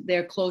close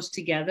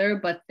together,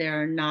 but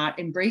they're not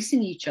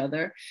embracing each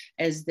other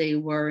as they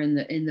were in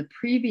the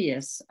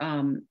previous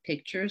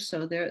picture.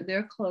 So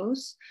they're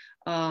close,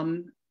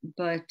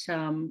 but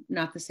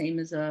not the same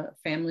as a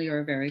family or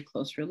a very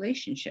close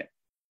relationship.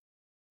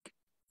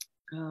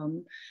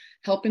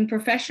 Helping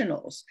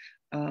professionals.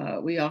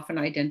 We often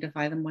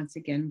identify them once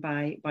again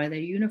by their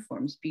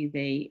uniforms, be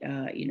they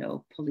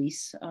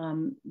police,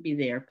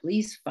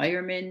 police,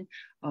 firemen,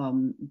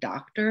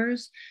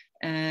 doctors,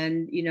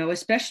 and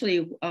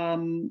especially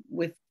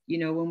with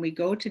when we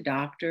go to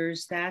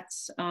doctors,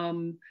 that's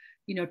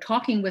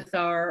talking with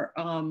our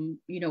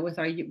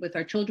with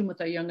our children, with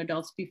our young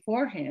adults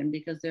beforehand,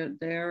 because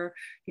they're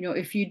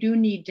if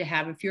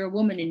you're a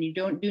woman and you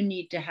do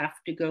need to have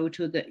to go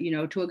to to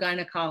a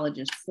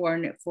gynecologist for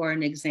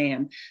an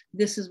exam,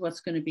 this is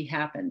what's going to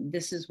happen.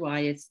 This is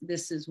why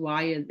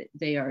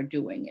they are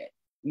doing it.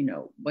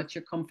 What's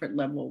your comfort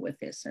level with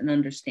this, and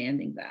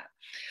understanding that.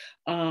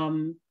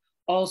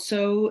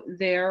 Also,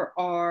 there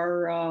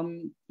are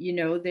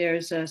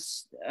there's a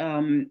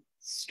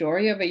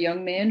story of a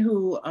young man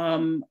who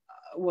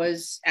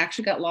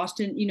got lost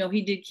in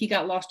he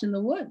got lost in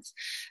the woods,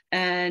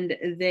 and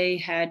they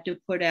had to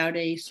put out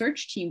a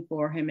search team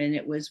for him, and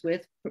it was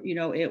with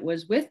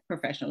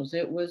professionals,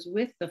 it was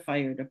with the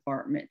fire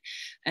department,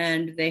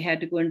 and they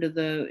had to go into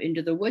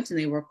the woods, and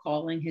they were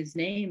calling his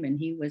name, and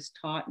he was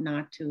taught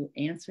not to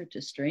answer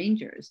to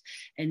strangers.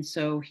 And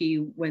so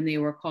when they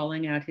were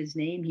calling out his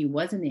name, he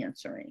wasn't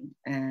answering,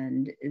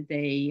 and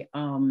they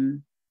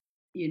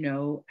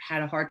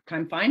had a hard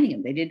time finding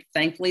him.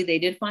 Thankfully they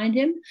did find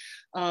him.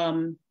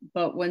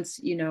 But once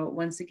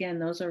again,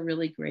 those are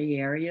really gray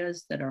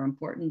areas that are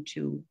important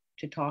to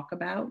talk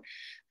about,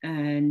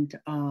 and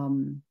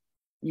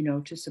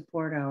to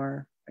support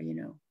our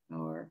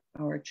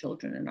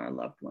children and our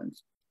loved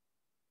ones.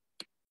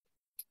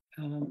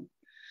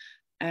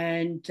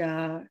 And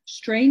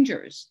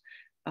strangers.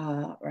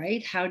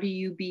 Right? How do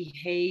you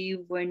behave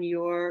when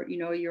you're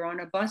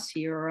on a bus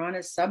here, or on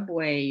a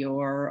subway,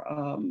 or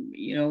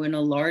in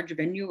a large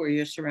venue where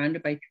you're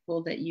surrounded by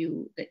people that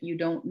you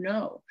don't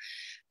know?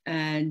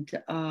 And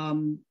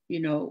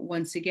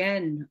once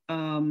again,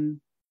 I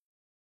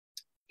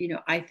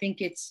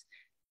think it's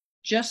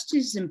just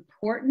as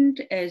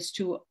important as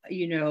to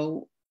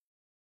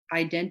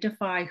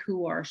identify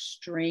who are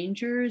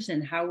strangers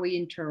and how we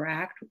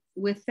interact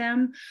with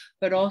them,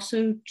 but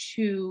also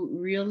to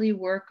really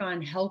work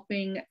on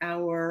helping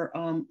our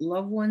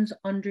loved ones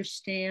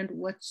understand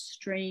what's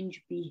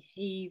strange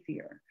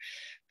behavior.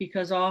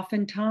 Because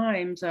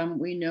oftentimes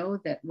we know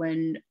that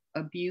when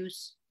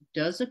abuse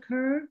does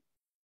occur,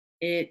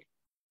 it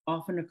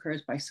often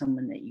occurs by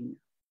someone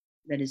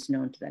that is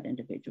known to that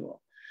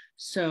individual.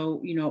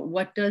 So,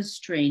 what does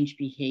strange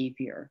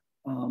behavior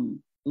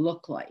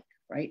look like?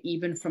 right?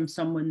 Even from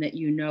someone that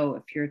you know,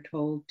 if you're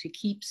told to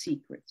keep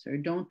secrets or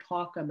don't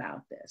talk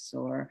about this,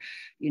 or,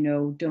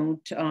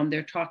 don't,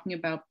 they're talking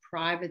about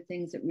private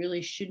things that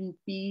really shouldn't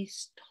be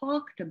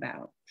talked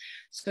about.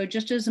 So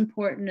just as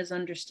important as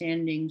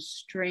understanding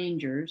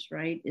strangers,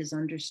 right, is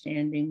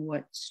understanding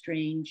what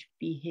strange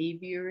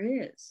behavior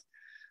is,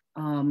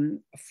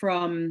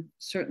 from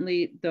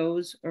certainly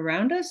those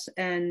around us,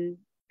 and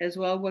as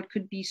well what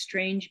could be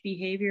strange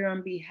behavior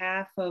on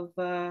behalf of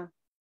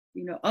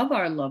of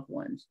our loved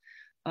ones.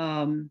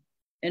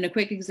 And a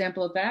quick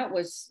example of that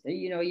was,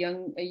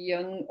 an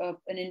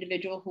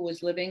individual who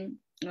was living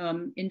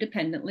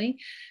independently,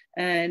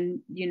 and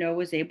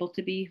was able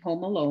to be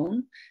home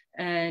alone,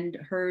 and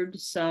heard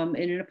some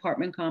in an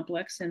apartment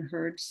complex, and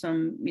heard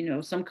some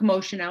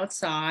commotion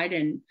outside.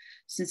 And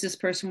since this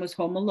person was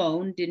home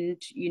alone,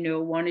 didn't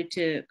wanted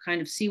to kind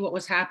of see what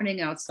was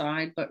happening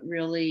outside, but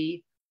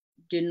really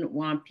didn't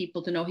want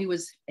people to know he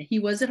was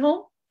at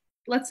home,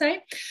 let's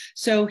say.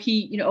 So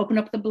he, opened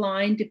up the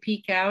blind to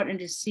peek out and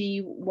to see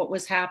what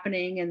was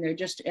happening. And there,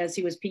 just as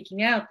he was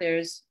peeking out,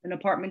 there's an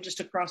apartment just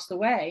across the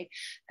way.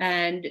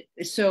 And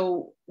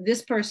so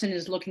this person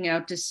is looking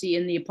out to see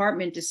in the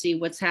apartment to see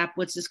what's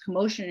this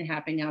commotion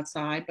happening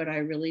outside, but I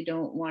really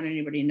don't want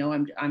anybody to know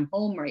I'm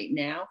home right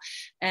now.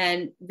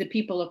 And the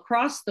people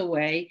across the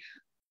way,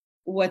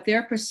 what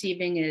they're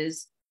perceiving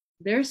is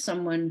there's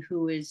someone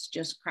who is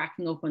just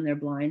cracking open their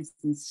blinds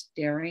and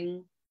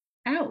staring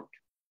out.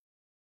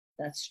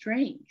 That's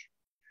strange,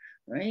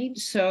 right?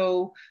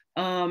 So,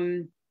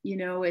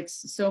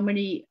 it's so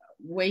many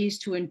ways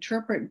to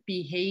interpret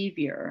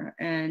behavior.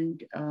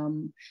 And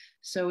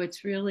so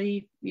it's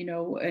really,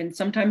 and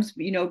sometimes,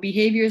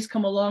 behaviors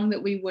come along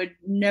that we would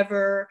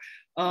never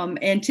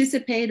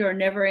anticipate, or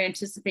never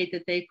anticipate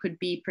that they could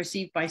be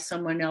perceived by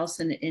someone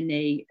else in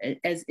a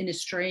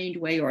strange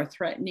way, or a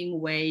threatening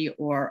way,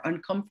 or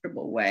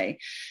uncomfortable way.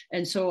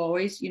 And so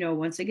always,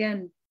 once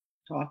again,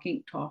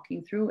 talking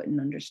through it and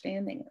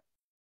understanding it.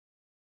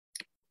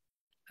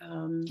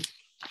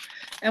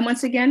 And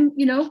once again,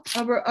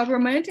 a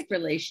romantic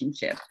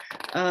relationship.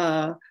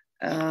 How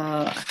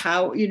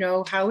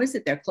is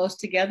it? They're close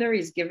together.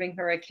 He's giving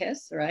her a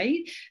kiss,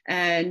 right?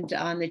 And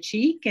on the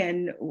cheek.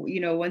 And,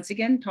 once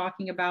again,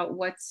 talking about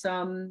what's,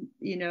 how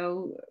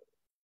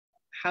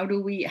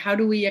do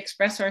we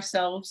express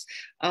ourselves,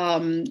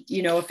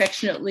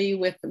 affectionately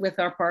with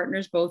our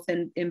partners, both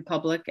in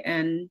public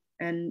and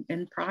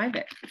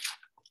private.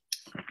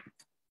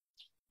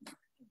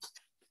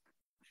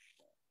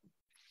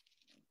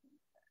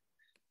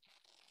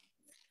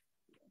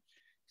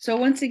 So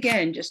once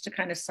again, just to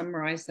kind of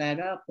summarize that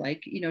up,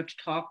 to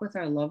talk with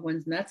our loved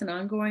ones, and that's an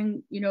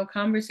ongoing,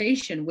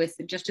 conversation with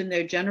just in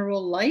their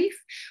general life,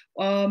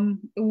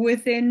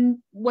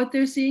 within what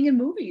they're seeing in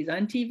movies,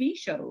 on TV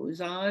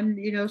shows, on,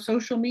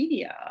 social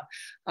media.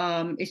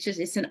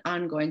 It's an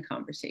ongoing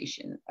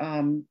conversation.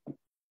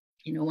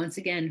 Once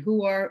again,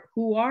 who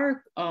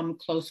are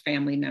close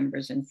family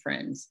members and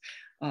friends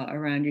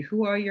around you?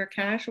 Who are your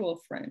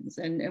casual friends,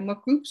 and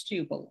what groups do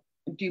you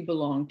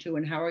belong to,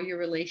 and how are your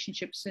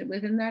relationships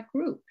within that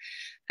group?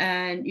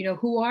 And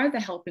who are the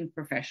helping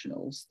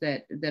professionals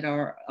that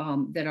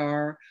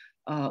are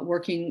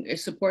working,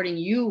 supporting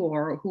you,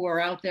 or who are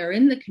out there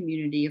in the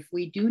community if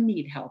we do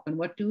need help, and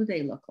what do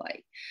they look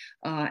like?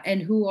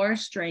 And who are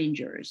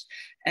strangers,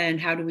 and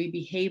how do we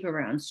behave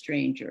around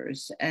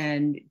strangers?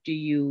 And do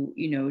you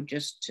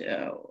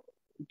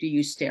do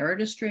you stare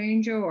at a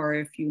stranger, or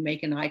if you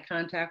make an eye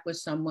contact with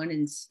someone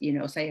and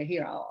say,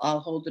 here, I'll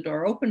hold the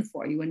door open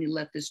for you, and you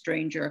let the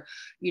stranger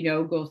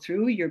go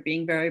through, you're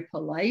being very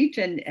polite,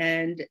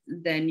 and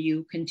then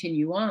you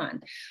continue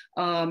on.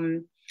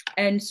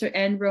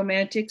 And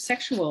romantic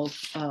sexual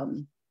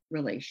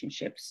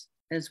relationships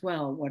as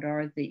well. What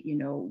are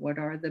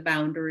the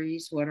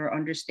boundaries? What are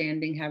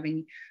understanding,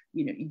 having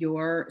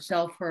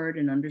yourself heard,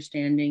 and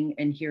understanding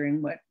and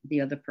hearing what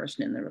the other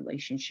person in the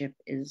relationship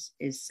is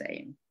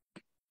saying.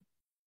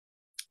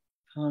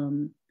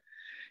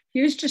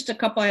 Here's just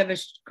I have a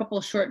couple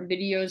of short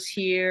videos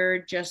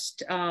here,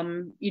 just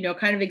kind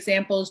of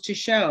examples to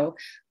show,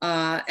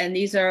 and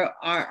these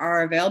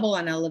are available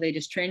on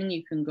Elevators Training.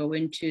 You can go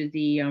into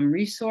the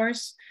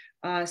resource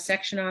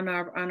section on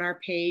our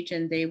page,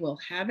 and they will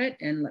have it.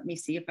 And let me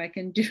see if I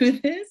can do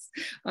this.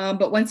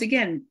 But once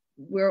again,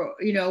 we're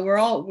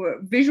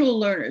visual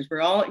learners. We're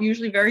all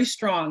usually very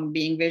strong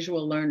being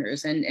visual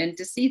learners, and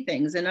to see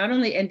things, and not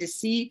only, and to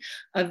see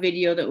a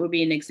video that would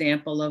be an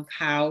example of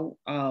how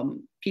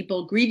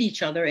people greet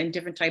each other in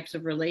different types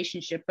of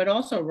relationship, but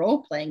also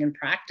role playing and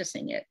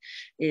practicing it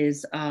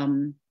is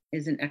an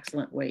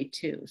excellent way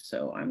too.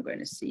 So I'm going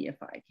to see if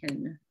I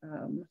can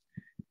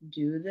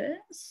do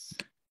this.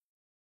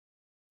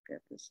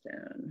 Get this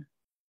down.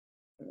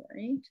 All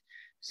right.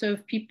 So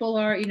if people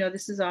are,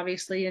 this is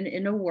obviously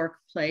in a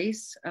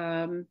workplace.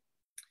 But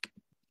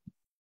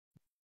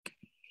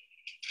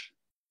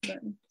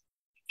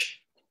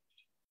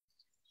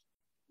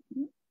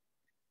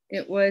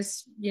it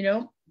was,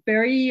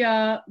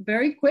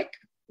 very quick,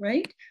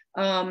 right?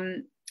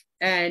 And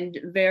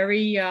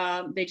very,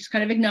 they just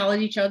kind of acknowledge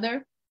each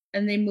other.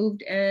 and they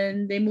moved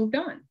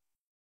on.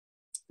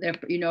 They're,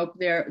 you know,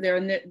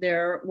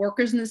 they're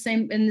workers in the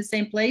same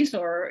place,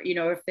 or, you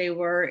know, if they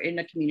were in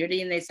a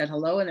community and they said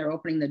hello and they're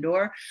opening the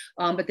door,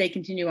 but they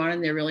continue on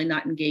and they're really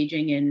not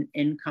engaging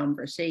in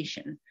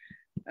conversation.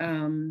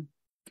 Another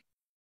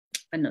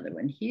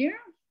one here.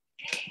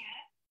 Hey,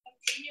 I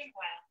haven't seen you in a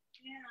while.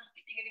 Yeah,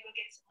 you're gonna go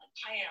get some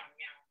lunch? I am,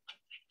 yeah.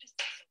 Okay, it's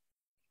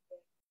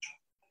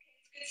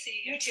good to see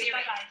you. You too.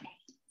 Bye-bye.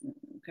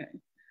 Okay.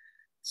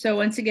 So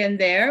once again,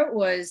 there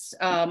was,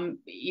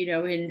 you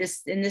know, in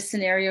this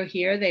scenario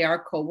here, they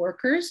are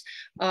co-workers.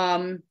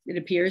 It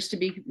appears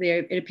they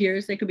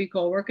could be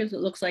co-workers. It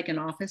looks like an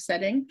office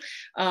setting,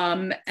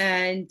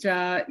 and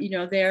you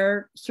know,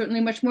 they're certainly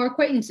much more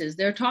acquaintances.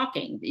 They're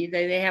talking.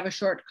 They have a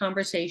short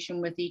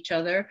conversation with each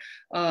other.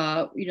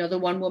 You know, the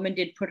one woman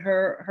did put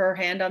her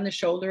hand on the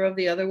shoulder of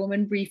the other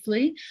woman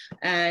briefly,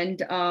 and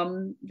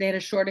they had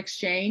a short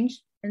exchange,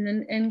 and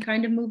then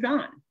kind of moved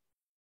on.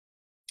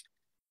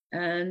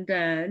 And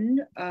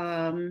then,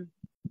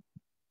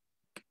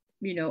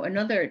 you know,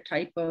 another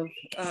type of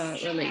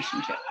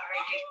relationship.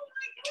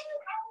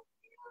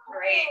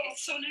 Great.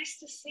 It's so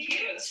nice to see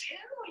you. You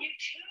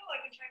too.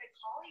 I've been trying to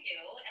call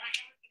you, and I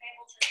haven't been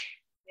able to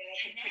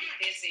connect. Pretty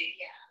busy.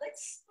 Yeah.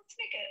 Let's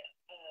make an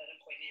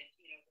appointment.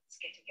 You know, let's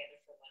get together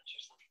for lunch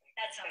or something.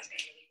 That sounds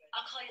good. Really good.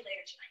 I'll call you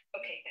later tonight.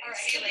 Okay. Thanks. All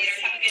right. See you later.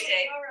 Have a good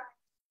day. All right.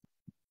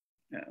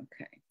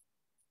 Okay.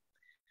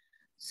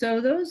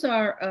 So those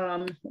are,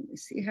 let me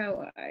see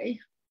how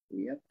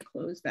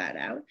close that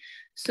out.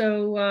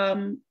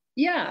 So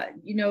yeah,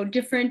 you know,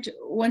 different,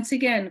 once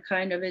again,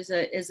 kind of is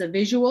a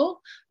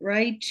visual,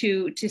 right?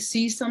 To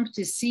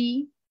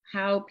see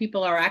how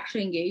people are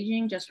actually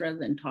engaging just rather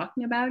than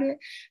talking about it.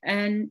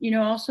 And, you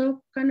know,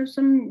 also kind of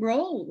some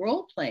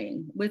role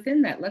playing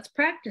within that. Let's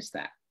practice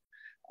that.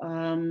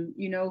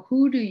 You know,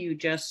 who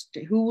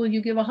will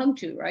you give a hug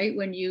to, right?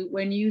 When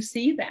you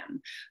see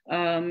them.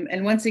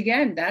 And once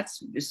again,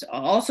 that's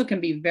also can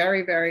be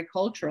very, very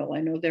cultural. I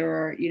know there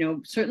are, you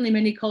know, certainly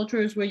many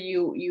cultures where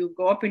you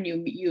go up and you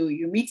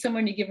meet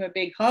someone, you give them a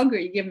big hug or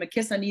you give them a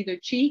kiss on either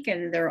cheek.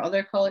 And there are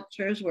other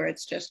cultures where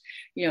it's just,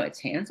 you know, it's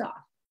hands off.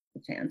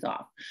 It's hands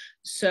off.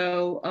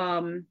 So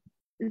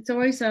it's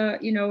always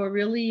you know, a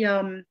really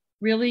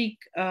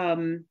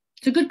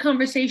it's a good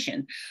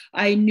conversation.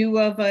 I knew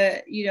of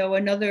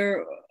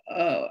another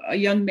a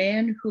young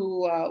man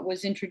who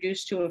was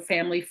introduced to a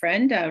family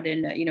friend out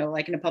in, you know,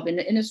 like in a pub,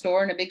 in a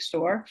store, in a big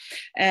store.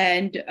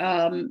 And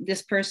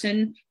this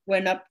person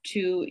went up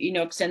to, you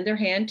know, extend their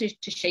hand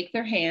to shake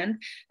their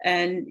hand.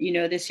 And, you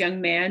know, this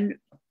young man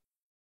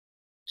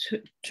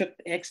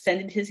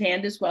extended his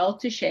hand as well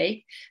to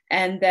shake,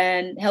 and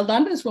then held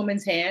onto this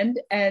woman's hand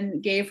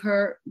and gave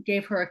her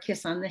a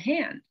kiss on the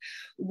hand,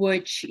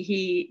 which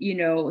he, you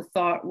know,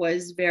 thought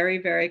was very,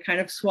 very kind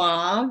of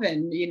suave,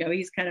 and, you know,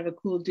 he's kind of a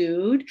cool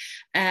dude.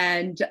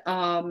 And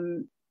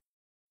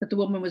but the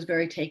woman was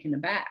very taken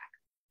aback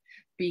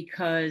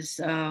because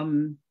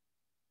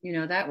you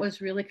know, that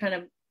was really kind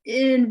of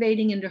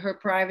invading into her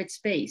private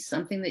space,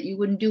 something that you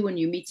wouldn't do when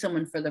you meet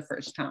someone for the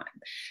first time.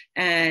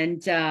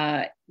 And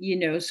you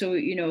know, so,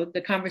 you know, the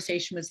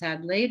conversation was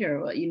had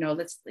later, well, you know,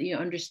 let's, you know,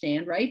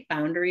 understand, right,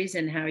 boundaries,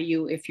 and how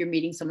you, if you're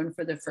meeting someone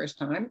for the first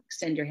time,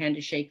 extend your hand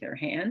to shake their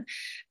hand.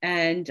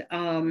 And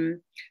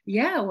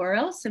yeah, where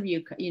else have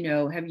you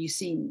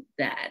seen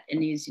that?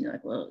 And he's, you know,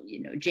 like, well,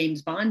 you know,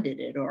 James Bond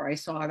did it, or I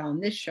saw it on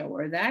this show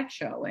or that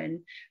show. And,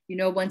 you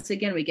know, once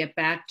again, we get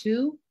back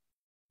to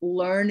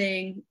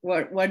learning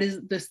what is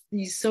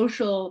these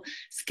social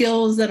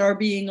skills that are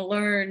being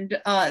learned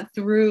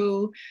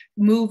through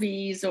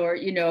movies or,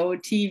 you know,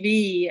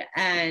 TV,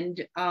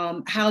 and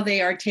how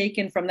they are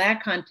taken from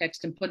that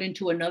context and put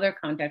into another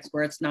context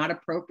where it's not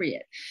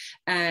appropriate.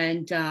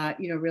 And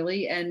you know,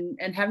 really, and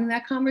having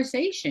that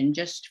conversation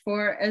just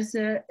for as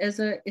a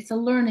it's a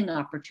learning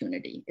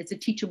opportunity. It's a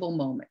teachable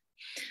moment,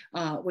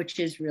 which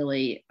is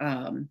really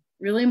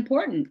really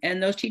important.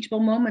 And those teachable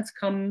moments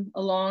come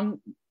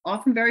along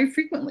often very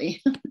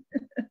frequently.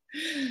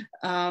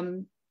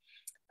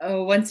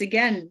 Once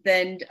again,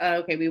 then,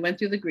 okay, we went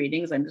through the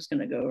greetings. I'm just going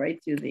to go right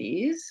through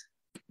these.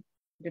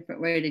 Different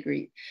way to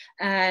greet.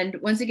 And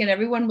once again,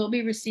 everyone will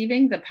be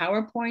receiving the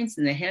PowerPoints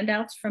and the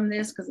handouts from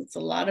this, because it's a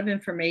lot of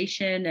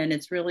information, and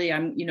it's really,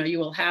 you know, you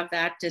will have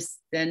that to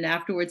then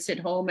afterwards sit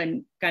home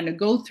and kind of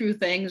go through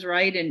things,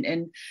 right,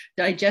 and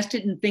digest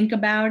it and think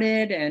about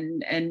it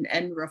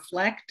and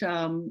reflect,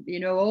 you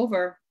know,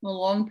 over a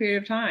long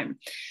period of time.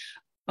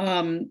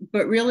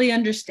 But really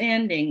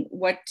understanding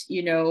what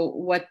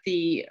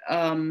the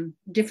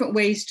different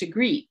ways to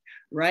greet,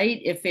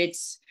 right? If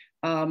it's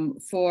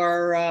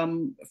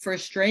for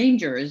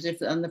strangers,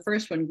 if on the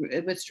first one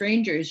with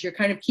strangers, you're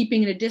kind of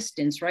keeping it a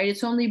distance, right?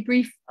 It's only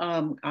brief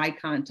eye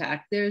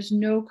contact. There's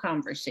no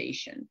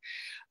conversation.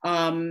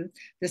 The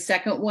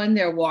second one,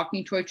 they're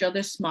walking toward each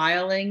other,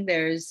 smiling.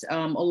 There's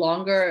a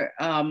longer,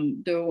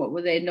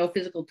 they had no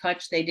physical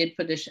touch. They did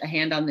put a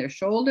hand on their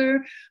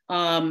shoulder,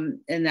 and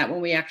that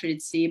one we actually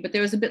did see. But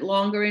there was a bit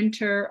longer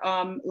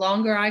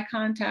longer eye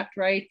contact,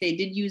 right? They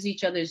did use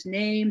each other's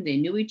name. They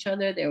knew each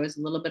other. There was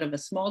a little bit of a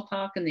small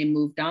talk, and they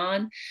moved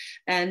on.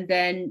 And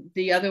then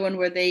the other one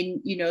where they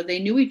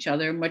knew each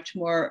other much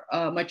more,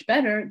 much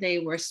better. They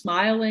were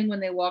smiling when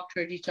they walked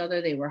toward each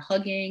other. They were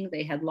hugging.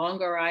 They had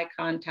longer eye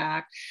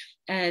contact.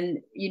 And,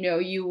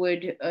 you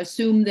would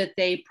assume that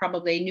they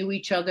probably knew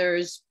each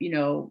other's,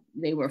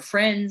 they were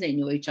friends, they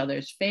knew each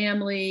other's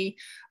family.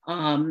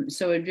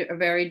 So a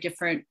very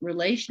different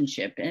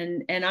relationship.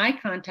 And eye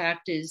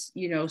contact is,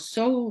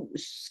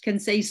 can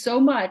say so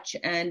much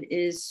and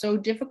is so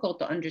difficult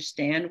to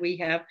understand. We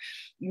have,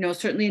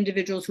 certainly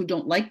individuals who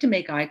don't like to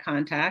make eye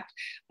contact,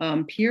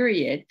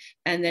 period.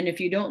 And then if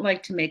you don't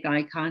like to make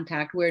eye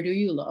contact, where do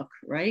you look,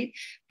 right?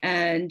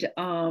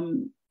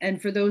 And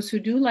for those who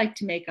do like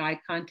to make eye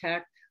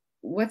contact,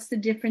 what's the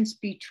difference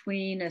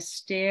between a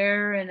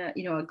stare and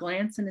a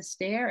glance and a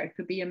stare? It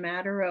could be a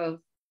matter of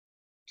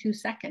 2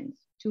 seconds,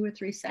 2 or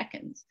 3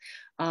 seconds,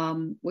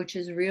 which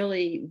is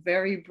really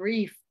very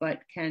brief,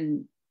 but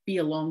can be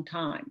a long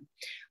time.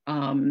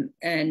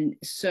 And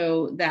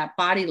so that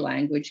body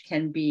language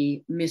can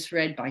be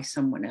misread by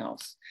someone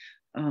else.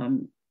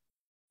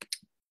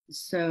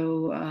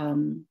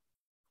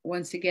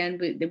 Once again,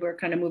 we're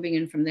kind of moving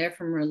in from there,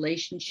 from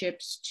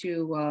relationships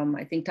to,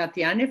 I think,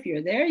 Tatiana, if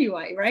you're there, you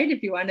are, right?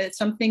 If you wanted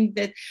something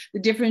that the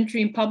difference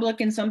between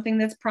public and something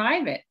that's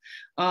private,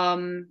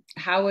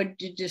 how would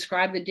you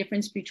describe the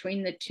difference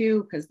between the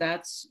two? Because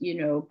that's,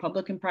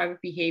 public and private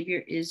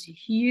behavior is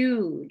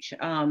huge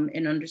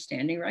in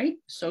understanding, right?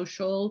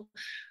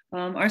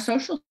 Our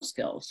social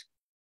skills.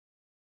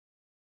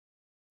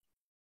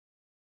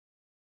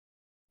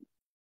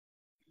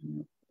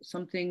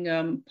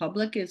 Something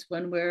public is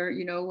when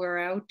we're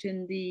out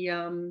in the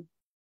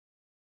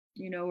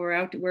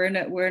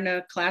we're in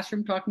a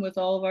classroom talking with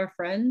all of our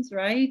friends,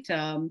 right?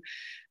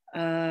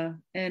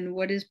 And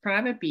what is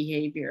private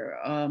behavior?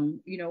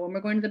 When we're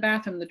going to the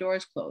bathroom, the door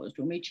is closed.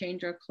 When we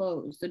change our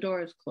clothes, the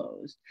door is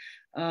closed.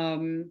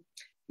 When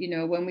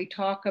we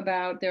talk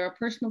about, there are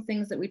personal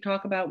things that we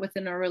talk about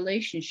within our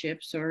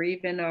relationships, or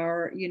even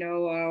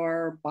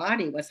our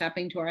body, what's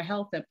happening to our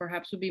health, that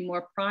perhaps would be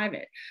more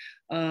private.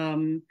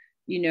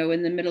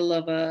 In the middle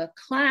of a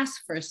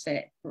class, let's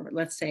say,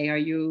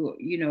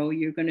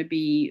 you're going to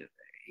be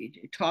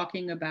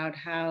talking about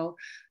how,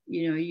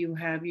 you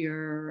have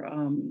your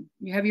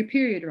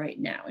period right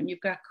now, and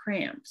you've got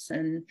cramps,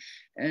 and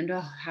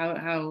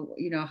how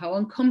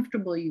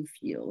uncomfortable you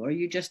feel, or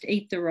you just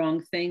ate the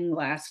wrong thing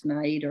last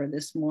night or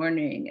this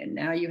morning, and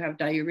now you have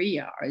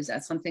diarrhea. Or is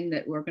that something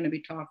that we're going to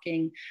be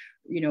talking,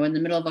 in the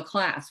middle of a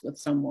class with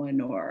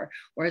someone, or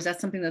is that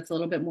something that's a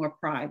little bit more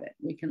private?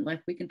 We can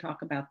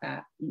talk about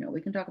that. We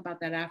can talk about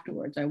that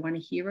afterwards. I want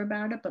to hear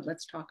about it, but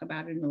let's talk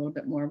about it in a little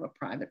bit more of a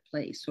private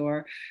place.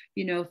 Or,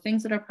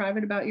 things that are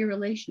private about your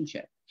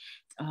relationship,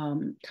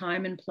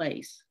 time and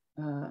place,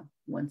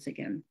 once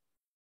again.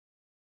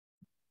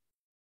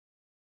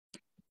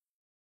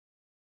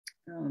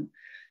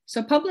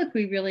 So public,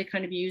 we really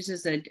kind of use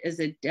as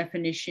a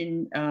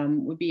definition,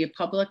 would be a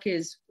public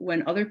is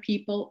when other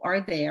people are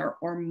there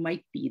or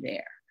might be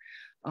there.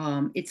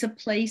 It's a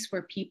place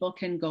where people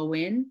can go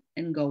in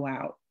and go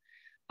out.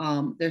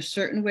 There's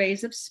certain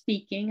ways of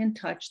speaking and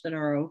touch that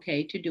are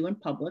okay to do in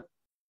public,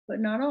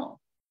 but not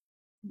all.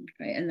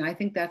 Okay? And I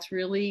think that's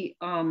really,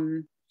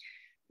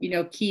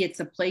 key. It's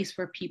a place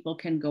where people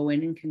can go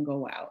in and can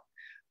go out.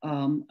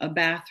 A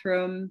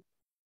bathroom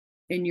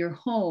in your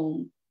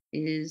home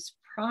is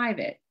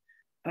private.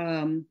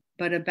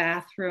 But a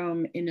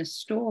bathroom in a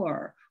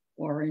store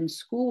or in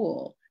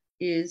school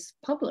is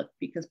public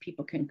because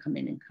people can come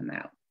in and come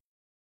out.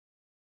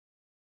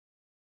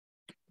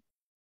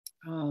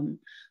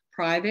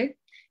 Private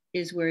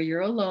is where you're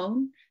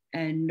alone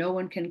and no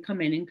one can come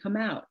in and come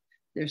out.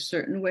 There's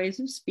certain ways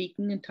of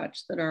speaking and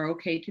touch that are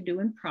okay to do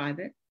in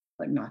private,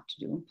 but not to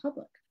do in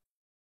public.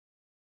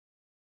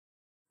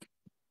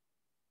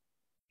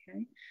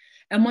 Okay.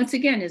 And once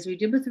again, as we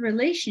did with the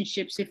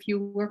relationships, if you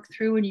work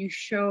through and you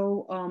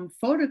show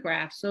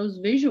photographs, those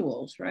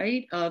visuals,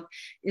 right, of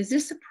is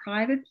this a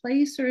private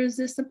place or is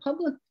this a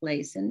public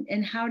place?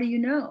 And how do you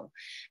know?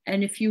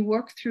 And if you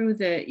work through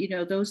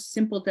those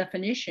simple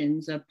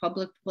definitions of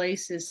public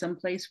place is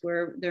someplace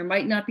where there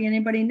might not be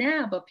anybody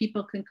now, but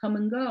people can come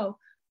and go,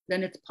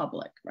 then it's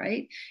public,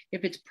 right?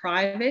 If it's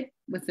private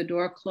with the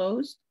door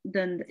closed,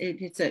 then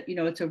it's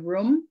a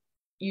room,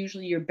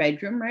 usually your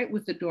bedroom, right,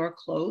 with the door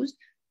closed.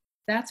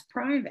 That's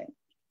private.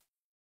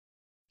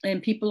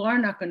 And people are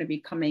not going to be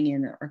coming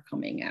in or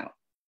coming out.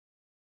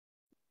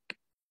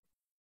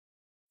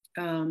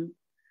 And,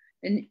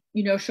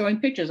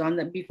 showing pictures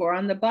before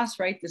on the bus,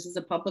 right? This is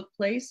a public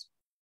place.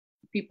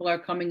 people are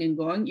coming and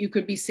going. You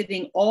could be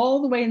sitting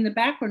all the way in the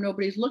back where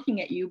nobody's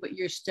looking at you, but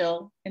you're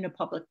still in a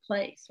public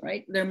place,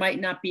 right? There might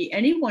not be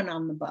anyone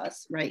on the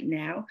bus right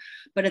now,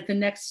 but at the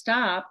next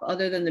stop,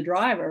 other than the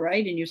driver,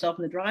 right, and yourself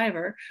and the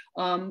driver,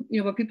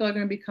 but people are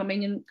going to be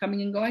coming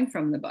and going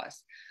from the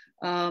bus.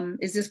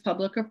 Is this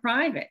public or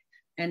private?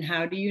 And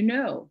how do you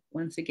know?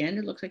 Once again,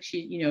 it looks like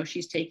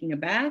she's taking a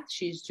bath.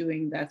 She's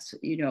doing that's,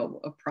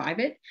 a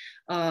private,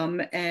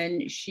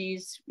 and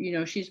she's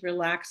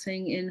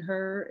relaxing in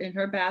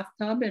her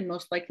bathtub, and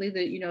most likely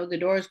the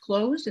door is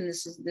closed, and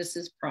this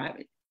is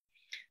private.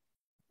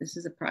 This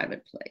is a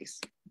private place.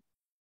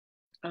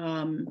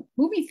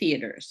 Movie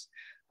theaters.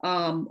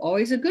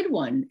 Always a good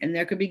one, and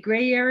there could be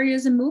gray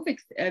areas in movie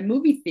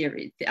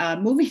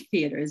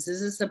theaters.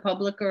 Is this a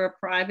public or a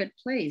private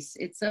place?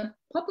 It's a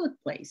public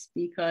place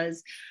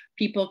because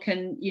people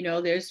can,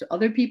 there's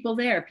other people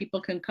there.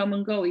 People can come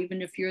and go,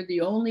 even if you're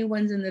the only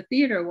ones in the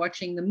theater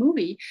watching the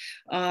movie.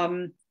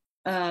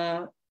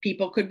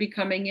 People could be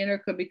coming in or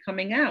could be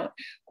coming out.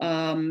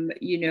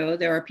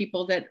 There are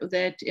people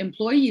that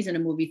employees in a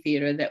movie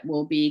theater that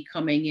will be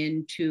coming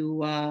in to,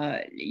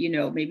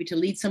 maybe to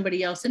lead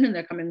somebody else in, and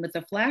they're coming with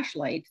a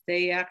flashlight.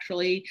 There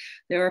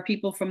are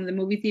people from the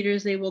movie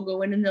theaters, they will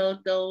go in and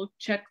they'll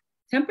check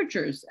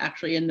temperatures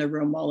actually in the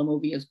room while the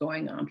movie is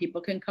going on. People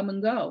can come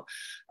and go.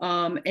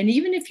 And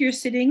even if you're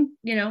sitting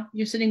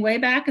way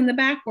back in the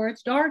back where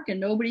it's dark and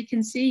nobody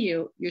can see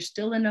you, you're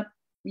still in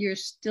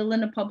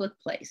a public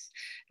place.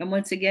 And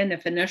once again,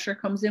 if an usher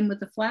comes in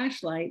with a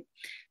flashlight,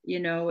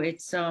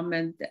 it's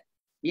and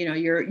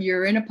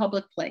you're in a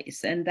public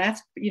place, and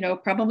that's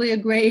probably a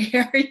gray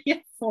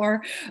area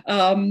for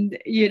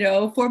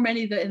for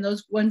many. And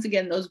those, once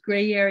again, those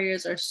gray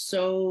areas are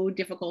so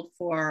difficult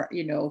for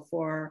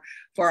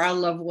our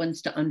loved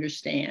ones to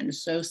understand.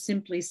 So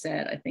simply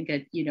said, I think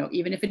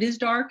even if it is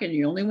dark and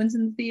you're the only ones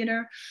in the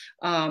theater,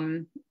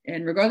 and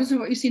regardless of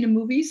what you see in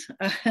movies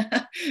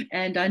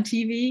and on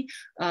TV,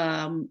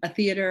 a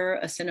theater,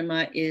 a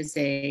cinema is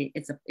it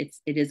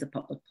is a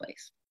public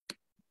place.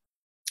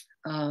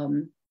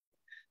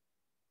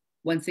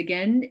 Once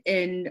again,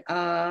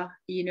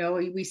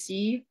 we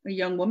see a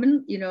young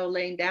woman,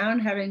 laying down,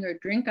 having her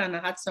drink on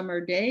a hot summer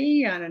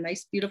day, on a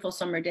nice, beautiful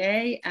summer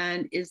day.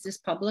 And is this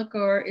public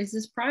or is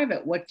this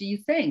private? What do you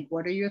think?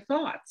 What are your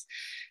thoughts?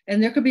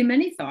 And there could be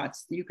many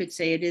thoughts. You could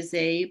say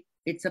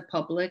it's a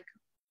public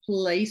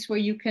place where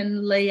you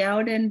can lay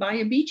out and by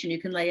a beach, and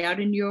you can lay out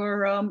in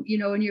your,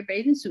 in your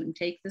bathing suit and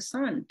take the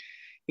sun.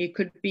 It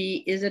could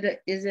be, is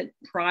it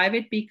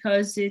private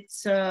because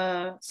it's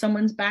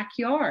someone's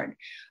backyard?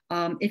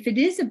 If it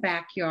is a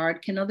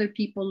backyard, can other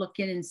people look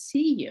in and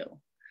see you?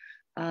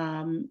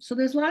 So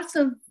there's lots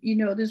of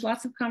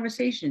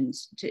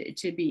conversations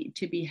to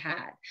be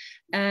had.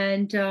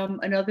 And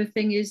another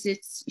thing is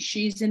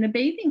she's in a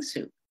bathing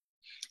suit.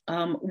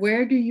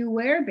 Where do you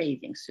wear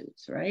bathing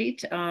suits, right?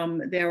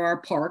 There are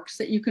parks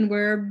that you can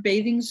wear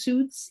bathing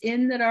suits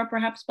in that are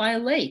perhaps by a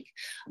lake.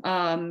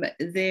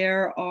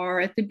 There are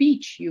at the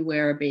beach, you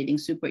wear a bathing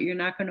suit, but you're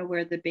not going to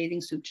wear the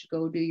bathing suit to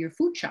go do your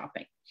food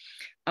shopping.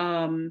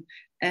 And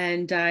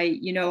I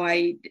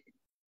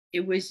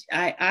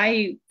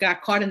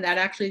got caught in that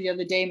actually the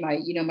other day.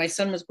 My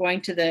son was going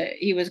to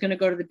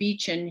go to the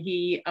beach, and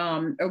we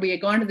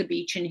had gone to the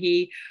beach, and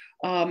he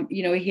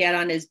had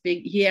on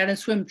he had his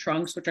swim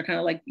trunks, which are kind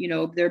of like,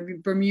 they're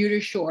Bermuda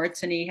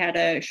shorts, and he had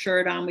a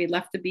shirt on. We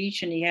left the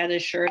beach and he had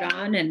his shirt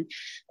on, and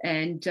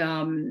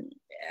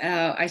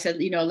I said,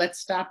 let's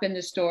stop in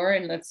the store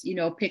and let's,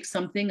 pick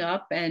something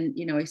up. And,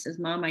 he says,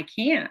 Mom, I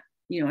can't,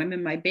 I'm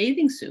in my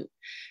bathing suit.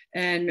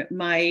 And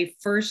my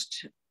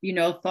first,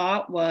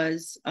 thought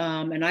was,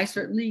 and I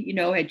certainly,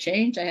 had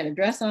changed. I had a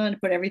dress on,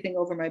 put everything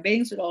over my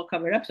bathing suit, all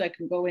covered up so I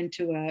could go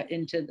into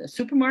the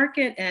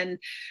supermarket. And,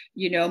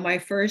 my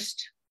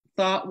first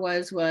thought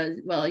was,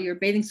 well, your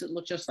bathing suit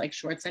looks just like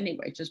shorts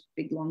anyway, just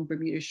big, long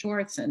Bermuda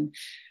shorts. And,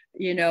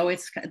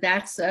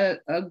 that's a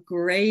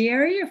gray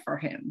area for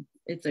him.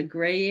 It's a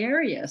gray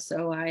area.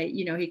 So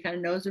he kind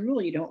of knows the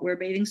rule. You don't wear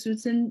bathing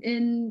suits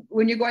in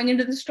when you're going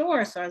into the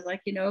store. So I was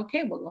like,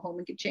 okay, we'll go home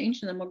and get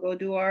changed, and then we'll go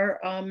do our,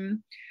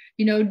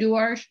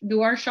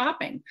 do our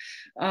shopping.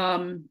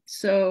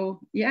 So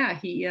yeah,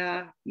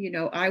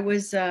 I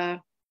was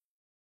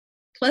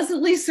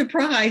pleasantly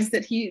surprised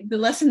that the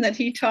lesson that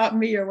he taught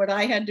me, or what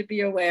I had to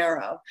be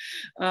aware of.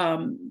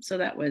 So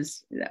that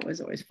was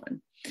always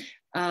fun.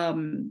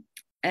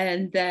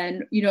 And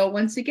then,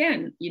 once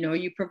again,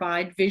 you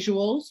provide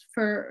visuals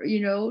for,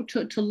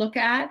 to look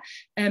at.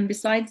 And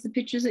besides the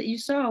pictures that you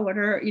saw, what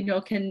are,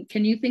 can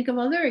you think of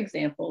other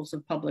examples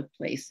of public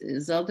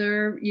places,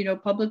 other,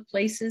 public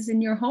places in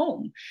your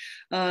home?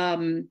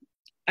 I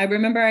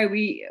remember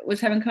we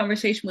was having a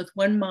conversation with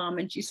one mom,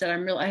 and she said,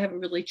 I have a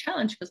really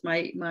challenge because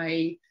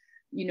my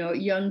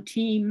young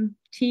teen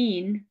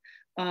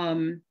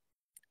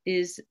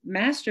is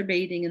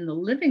masturbating in the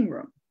living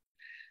room.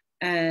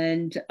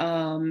 And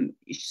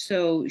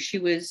so she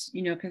was,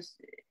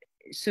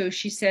 so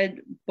she said,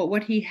 but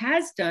what he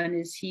has done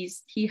is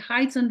he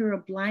hides under a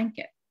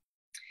blanket.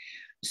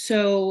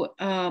 So,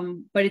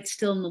 but it's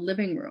still in the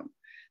living room.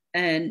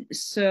 And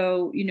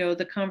so,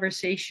 the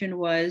conversation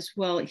was,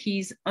 well,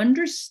 he's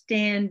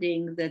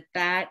understanding that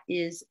that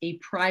is a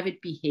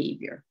private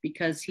behavior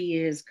because he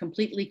is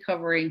completely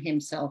covering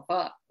himself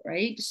up,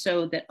 right?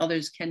 So that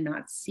others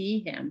cannot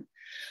see him.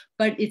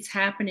 But it's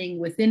happening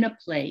within a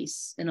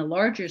place in a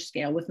larger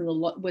scale, within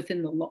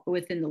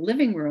the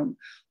living room,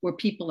 where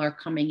people are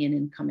coming in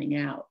and coming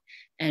out.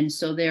 And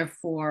so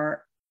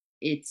therefore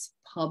it's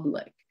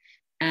public.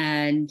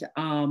 And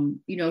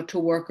to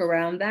work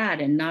around that,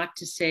 and not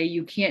to say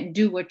you can't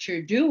do what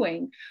you're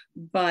doing,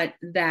 but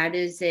that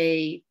is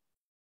a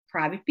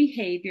private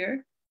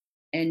behavior.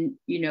 And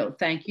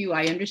thank you,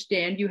 I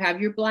understand you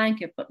have your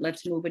blanket, but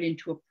let's move it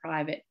into a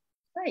private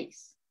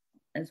place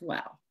as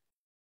well.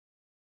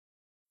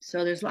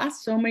 So there's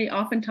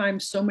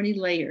oftentimes so many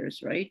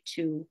layers, right,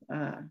 to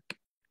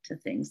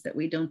things that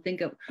we don't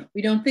think of.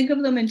 We don't think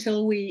of them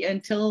until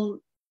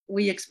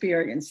we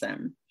experience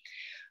them.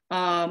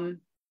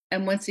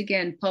 And once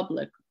again,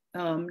 public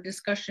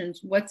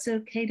discussions. What's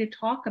okay to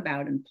talk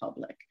about in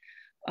public?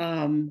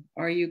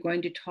 Are you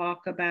going to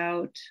talk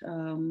about,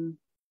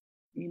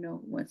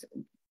 what's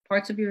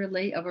parts of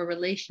a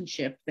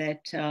relationship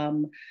that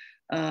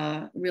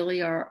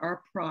really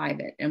are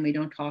private, and we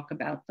don't talk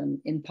about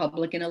them in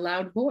public in a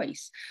loud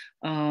voice?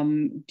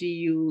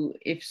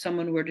 If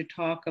someone were to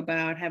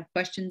have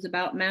questions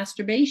about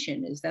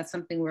masturbation, is that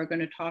something we're going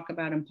to talk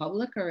about in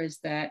public, or is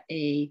that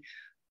a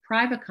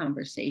private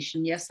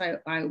conversation? Yes,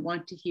 I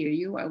want to hear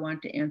you. I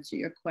want to answer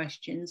your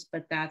questions,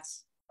 but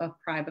that's a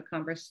private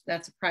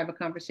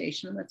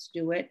conversation. Let's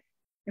do it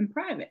in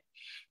private.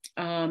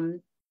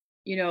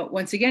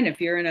 Once again, if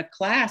you're in a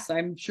class,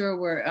 I'm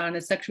sure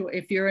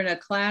if you're in a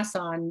class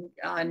on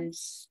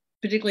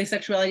particularly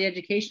sexuality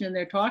education, and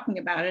they're talking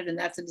about it, and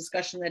that's a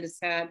discussion that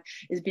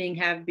is being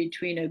had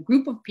between a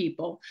group of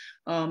people,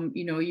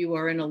 you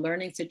are in a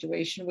learning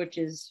situation, which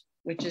is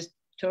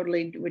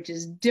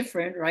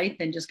different, right,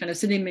 than just kind of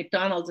sitting at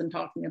McDonald's and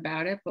talking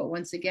about it. But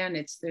once again,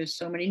 there's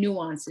so many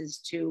nuances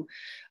to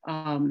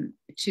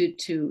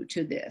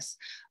this.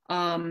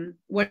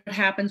 What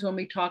happens when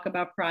we talk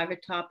about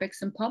private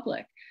topics in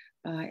public?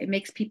 It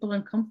makes people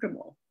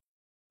uncomfortable.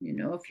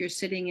 If you're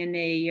sitting in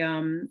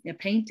a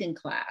painting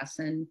class,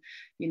 and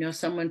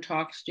someone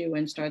talks to you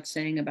and starts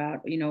saying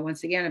about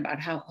once again about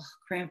how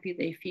crampy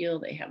they feel,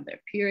 they have their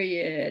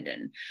period,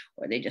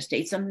 or they just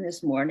ate something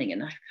this morning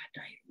and I've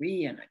got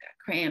diarrhea and I got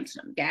cramps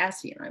and I'm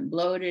gassy and I'm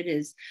bloated,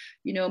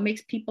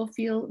 makes people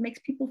feel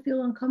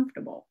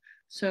uncomfortable.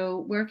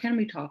 So where can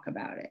we talk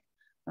about it?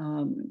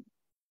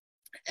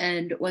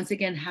 And once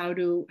again, how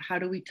do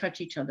we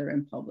touch each other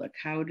in public?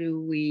 How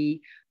do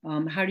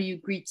you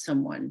greet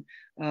someone?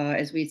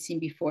 As we had seen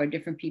before,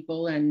 different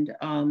people and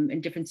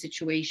in different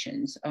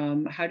situations.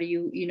 How do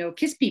you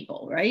kiss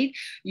people, right?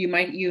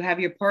 You have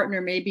your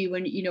partner, maybe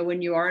when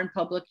you are in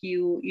public,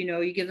 you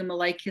give them a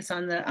light kiss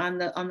on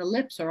the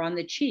lips or on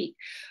the cheek.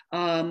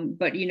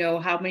 But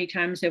how many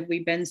times have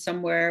we been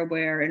somewhere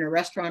where, in a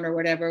restaurant or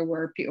whatever,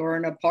 or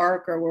in a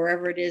park or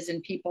wherever it is,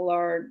 and people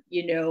are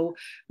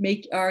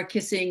are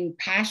kissing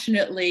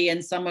passionately,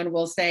 and someone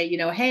will say,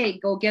 hey,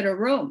 go get a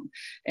room.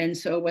 And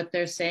so what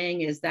they're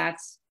saying is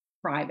that's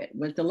private.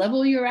 With the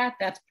level you're at,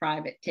 that's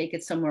private. Take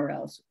it somewhere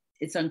else.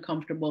 It's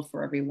uncomfortable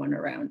for everyone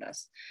around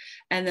us.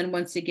 And then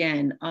once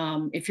again,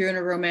 if you're in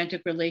a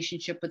romantic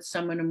relationship with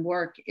someone in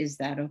work, is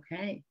that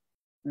okay?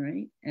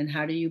 Right? And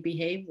how do you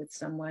behave with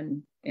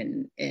someone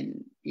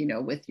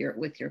with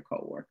your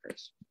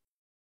coworkers?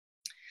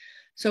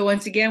 So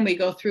once again, we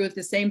go through it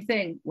the same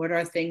thing. What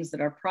are things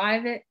that are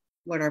private?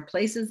 What are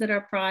places that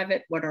are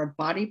private? What are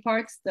body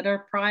parts that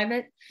are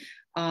private?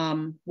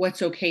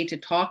 What's okay to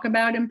talk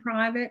about in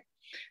private?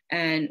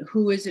 And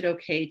who is it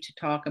okay to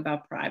talk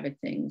about private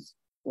things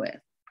with?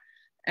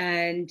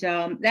 And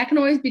that can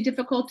always be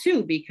difficult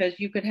too, because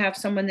you could have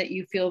someone that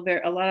you feel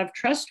a lot of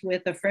trust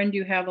with, a friend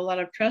you have a lot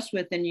of trust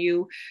with, and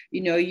you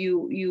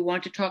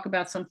want to talk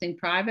about something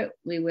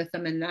privately with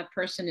them, and that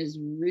person is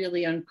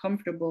really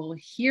uncomfortable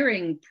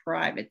hearing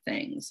private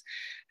things,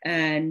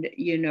 and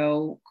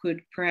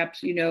could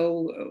perhaps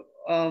go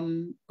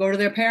to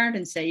their parent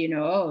and say,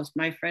 oh,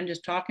 my friend is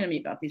talking to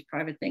me about these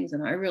private things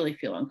and I really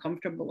feel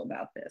uncomfortable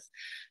about this.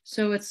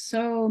 So it's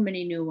so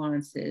many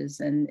nuances,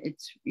 and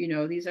it's,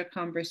 these are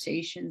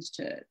conversations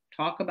to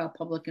talk about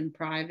public and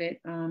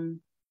private,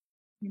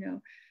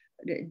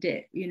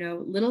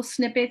 little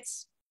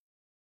snippets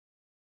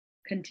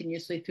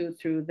continuously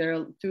through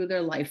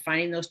their life,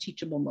 finding those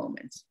teachable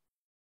moments.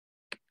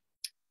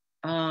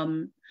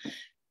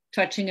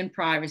 Touching in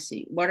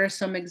privacy. What are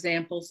some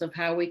examples of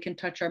how we can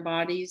touch our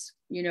bodies,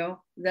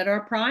 that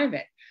are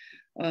private?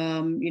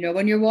 When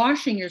you're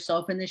washing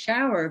yourself in the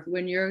shower,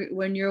 when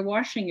you're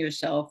washing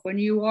yourself, when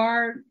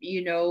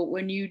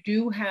you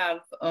do have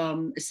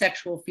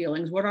sexual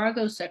feelings, what are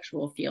those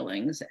sexual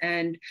feelings?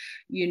 And,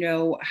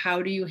 how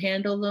do you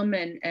handle them,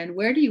 and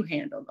where do you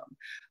handle them?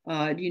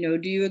 Do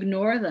you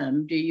ignore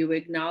them? Do you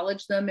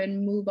acknowledge them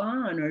and move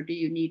on? Or do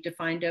you need to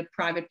find a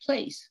private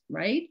place,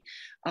 right?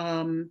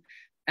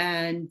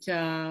 And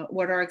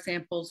what are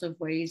examples of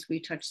ways we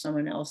touch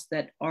someone else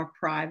that are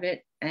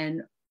private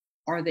and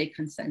are they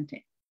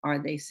consenting? Are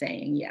they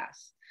saying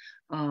yes?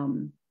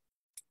 And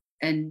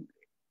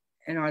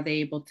are they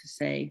able to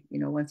say,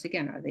 once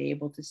again, are they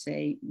able to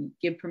say,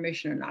 give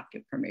permission or not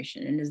give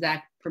permission? And is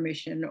that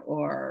permission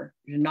or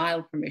denial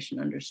of permission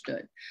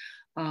understood?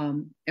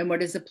 And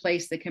what is a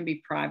place that can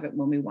be private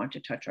when we want to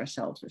touch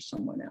ourselves or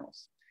someone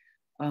else?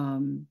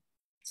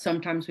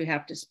 Sometimes we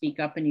have to speak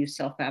up and use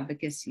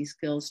self-advocacy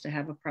skills to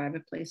have a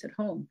private place at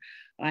home.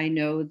 I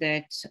know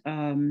that,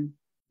 and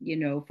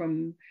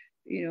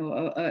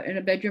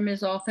a bedroom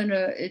is often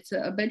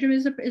a bedroom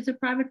is a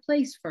private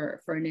place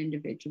for an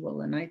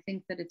individual. And I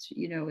think that it's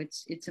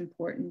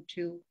important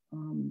to,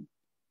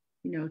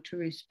 to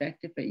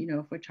respect it, but,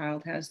 if a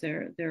child has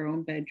their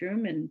own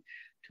bedroom, and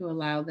to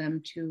allow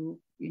them to,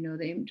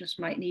 they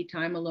just might need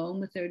time alone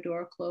with their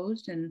door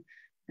closed, and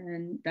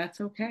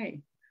that's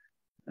okay.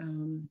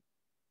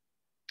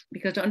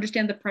 Because to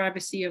understand the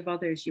privacy of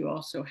others, you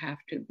also have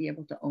to be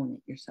able to own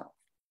it yourself.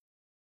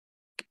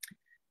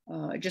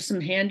 Just some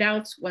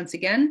handouts, once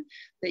again,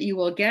 that you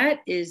will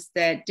get is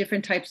that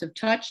different types of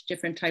touch,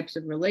 different types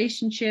of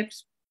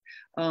relationships,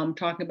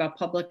 talking about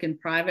public and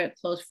private,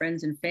 close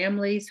friends and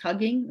families,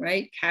 hugging,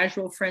 right?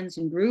 Casual friends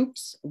and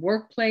groups,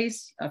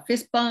 workplace, a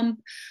fist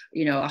bump,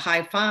 a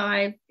high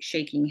five,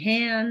 shaking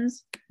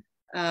hands,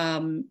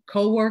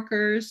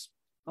 co-workers,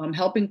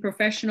 helping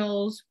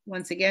professionals,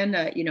 once again,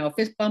 a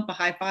fist bump, a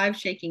high five,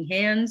 shaking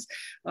hands.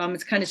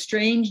 It's kind of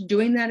strange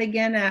doing that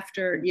again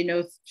after,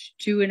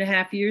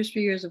 2.5 years,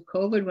 3 years of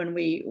COVID, when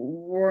we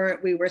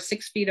were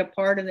 6 feet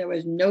apart and there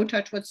was no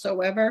touch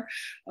whatsoever.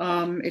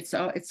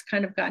 It's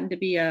kind of gotten to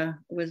be it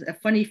was a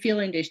funny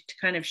feeling to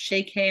kind of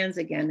shake hands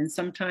again. And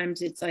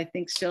sometimes I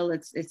think still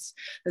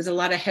there's a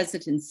lot of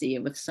hesitancy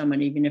with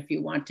someone, even if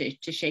you want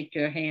to shake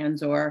their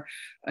hands, or,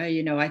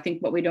 I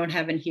think what we don't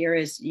have in here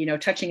is,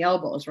 touching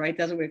elbows, right?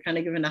 We're kind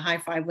of giving a high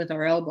five with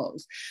our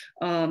elbows.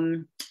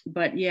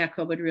 But yeah,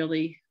 COVID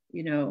really,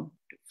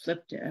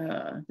 flipped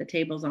the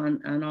tables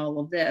on all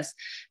of this.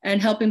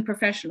 And helping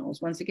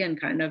professionals, once again,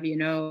 kind of,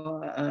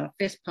 a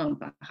fist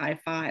pump, a high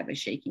five, a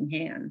shaking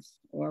hands,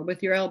 or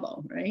with your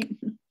elbow, right?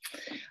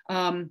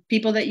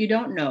 People that you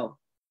don't know,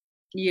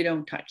 you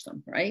don't touch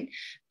them, right?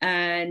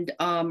 And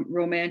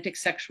romantic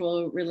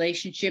sexual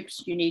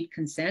relationships, you need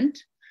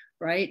consent,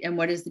 right? And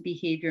what is the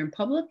behavior in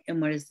public, and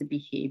what is the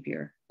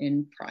behavior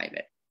in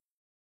private?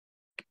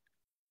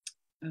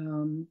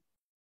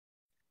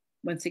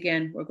 Once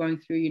again, we're going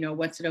through,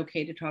 what's it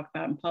okay to talk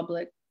about in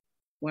public?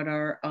 What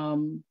are,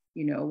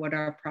 what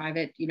are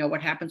private,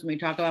 what happens when we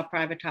talk about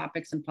private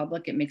topics in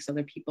public? It makes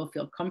other people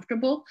feel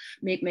comfortable,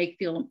 make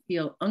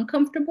feel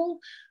uncomfortable.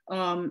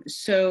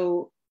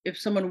 So if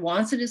someone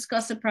wants to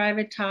discuss a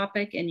private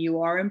topic and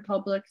you are in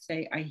public,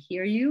 say, I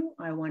hear you.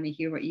 I want to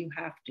hear what you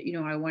have to,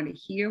 I want to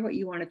hear what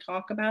you want to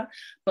talk about,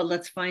 but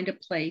let's find a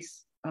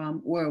place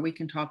where we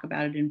can talk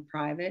about it in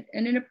private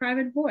and in a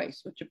private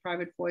voice, which a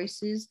private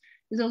voice is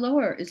a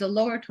lower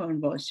tone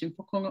voice. And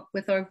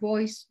with our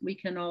voice, we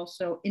can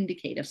also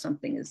indicate if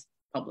something is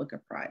public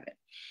or private.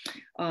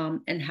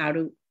 And how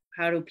do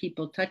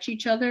people touch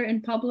each other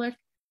in public?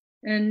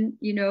 And,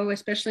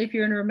 especially if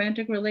you're in a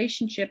romantic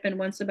relationship, and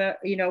once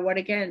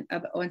again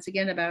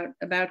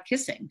about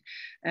kissing.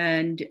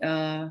 And,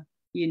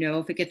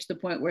 if it gets to the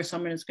point where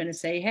someone is going to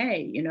say,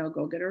 hey,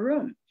 go get a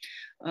room.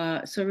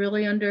 So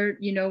really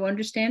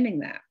understanding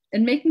that,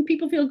 and making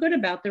people feel good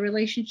about the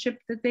relationship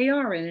that they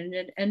are in,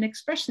 and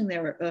expressing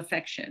their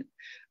affection,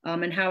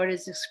 and how it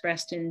is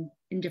expressed in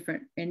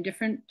different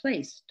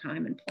place,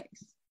 time and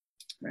place,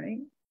 right?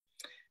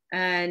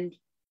 And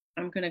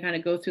I'm going to kind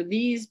of go through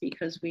these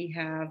because we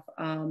have,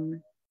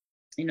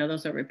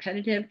 those are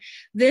repetitive.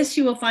 This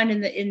you will find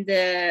in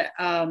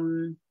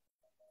the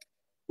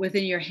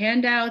within your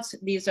handouts.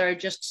 These are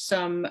just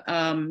some,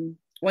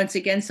 once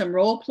again, some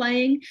role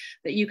playing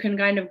that you can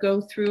kind of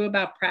go through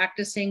about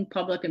practicing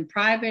public and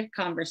private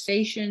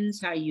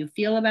conversations, how you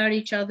feel about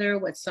each other,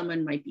 what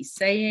someone might be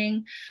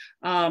saying,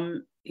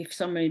 if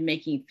someone is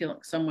making feel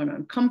someone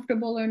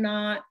uncomfortable or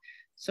not.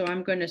 So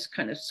I'm going to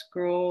kind of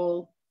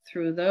scroll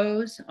through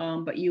those,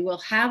 but you will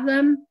have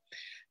them.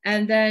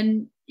 And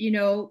then,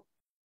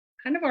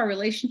 kind of our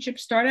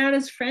relationships start out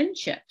as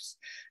friendships.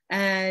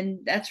 And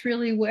that's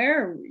really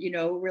where,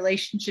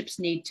 relationships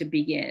need to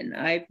begin.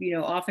 I've,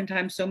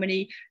 oftentimes so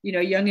many,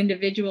 young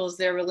individuals,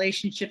 their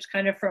relationships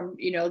kind of from,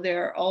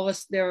 they're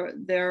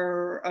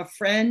a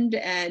friend,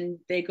 and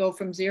they go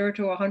from 0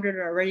 to 100 and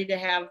are ready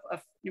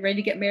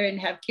to get married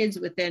and have kids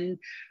within,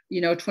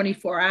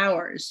 24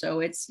 hours.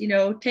 So it's,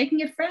 taking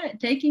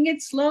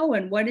it slow.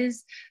 And what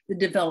is the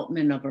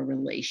development of a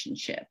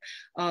relationship?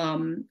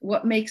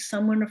 What makes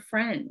someone a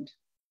friend,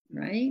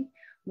 right?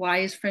 Why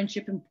is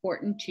friendship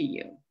important to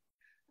you?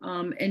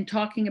 And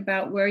talking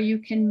about where you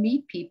can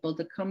meet people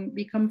to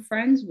become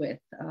friends with,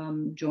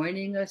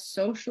 joining a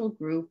social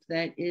group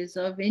that is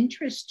of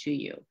interest to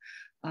you,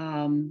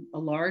 a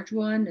large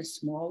one, a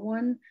small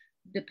one,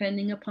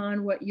 depending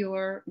upon what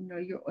your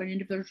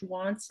individual's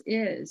wants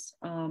is.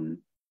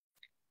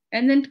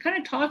 And then kind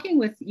of talking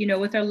with,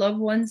 with our loved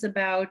ones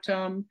about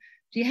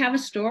do you have a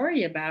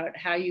story about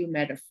how you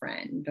met a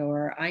friend?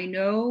 Or I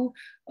know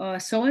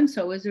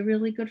so-and-so is a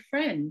really good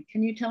friend.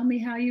 Can you tell me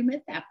how you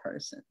met that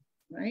person?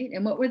 Right?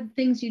 And what were the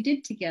things you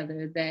did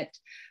together that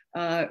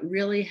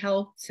really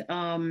helped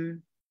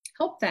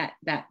help that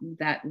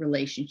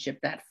relationship,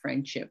 that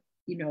friendship,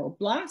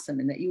 blossom,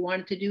 and that you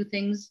wanted to do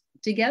things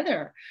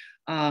together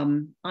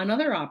on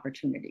other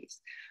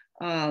opportunities.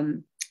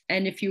 And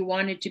if you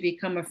wanted to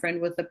become a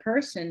friend with a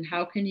person,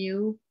 how can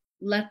you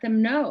let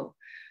them know?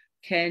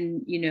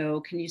 Can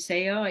you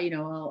say,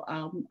 oh,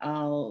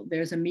 I'll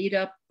there's a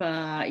meetup,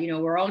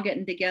 we're all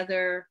getting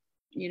together,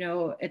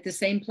 at the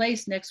same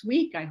place next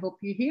week. I hope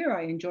you're here.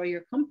 I enjoy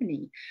your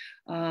company.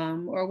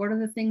 Or what are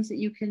the things that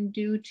you can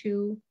do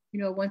to,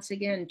 once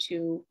again,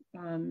 to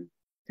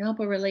help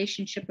a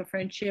relationship, a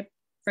friendship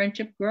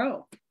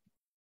grow?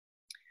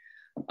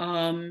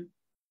 And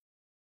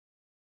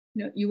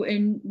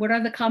what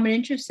are the common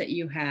interests that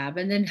you have?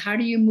 And then how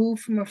do you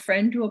move from a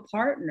friend to a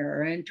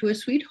partner and to a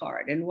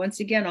sweetheart? And once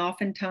again,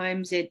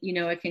 oftentimes it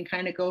can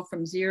kind of go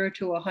from 0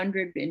 to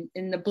 100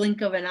 in the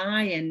blink of an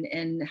eye.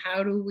 And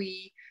how do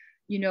we,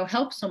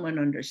 help someone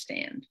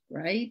understand,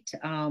 right?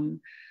 How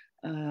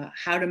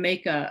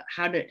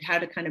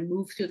to kind of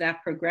move through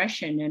that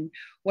progression, and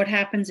what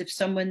happens if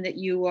someone that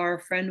you are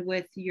a friend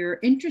with, you're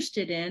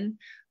interested in,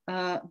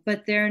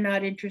 but they're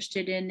not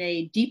interested in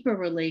a deeper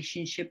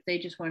relationship. They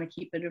just want to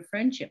keep it a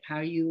friendship. How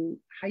you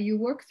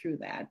work through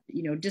that,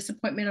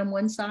 disappointment on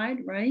one side,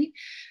 right?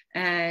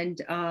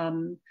 And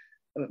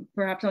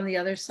perhaps on the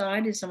other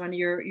side is someone,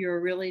 you're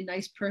a really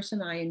nice person.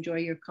 I enjoy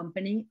your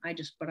company. I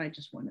just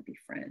want to be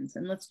friends,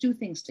 and let's do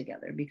things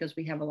together because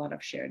we have a lot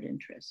of shared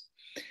interests.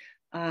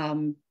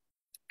 And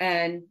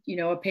a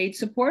paid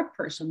support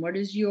person, what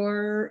is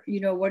your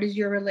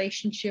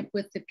relationship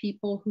with the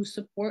people who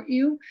support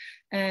you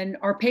and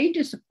are paid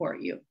to support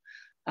you?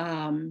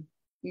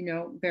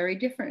 Very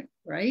different,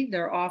 right?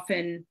 They're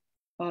often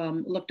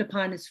looked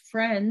upon as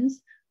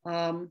friends,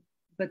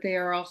 but they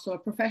are also a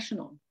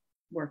professional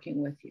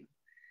working with you.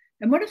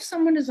 And what if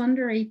someone is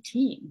under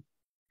 18?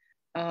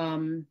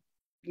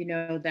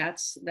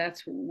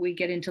 That's we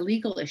get into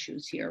legal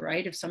issues here,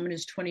 right? If someone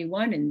is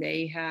 21 and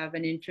they have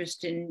an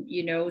interest in,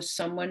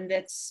 someone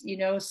that's,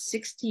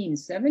 16,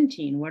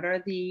 17, what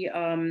are the,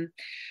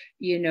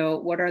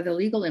 what are the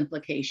legal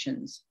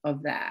implications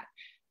of that?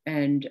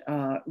 And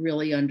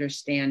really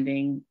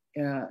understanding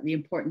the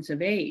importance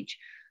of age.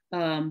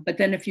 But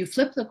then if you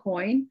flip the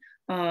coin,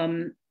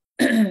 and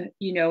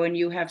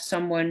you have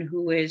someone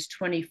who is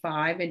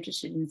 25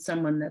 interested in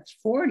someone that's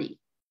 40,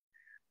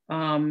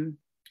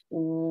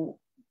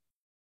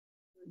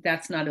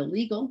 that's not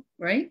illegal,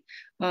 right?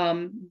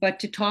 But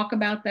to talk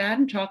about that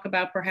and talk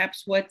about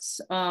perhaps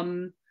what's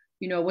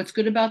what's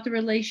good about the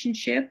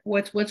relationship,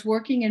 what's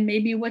working, and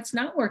maybe what's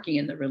not working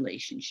in the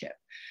relationship.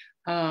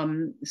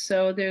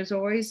 So there's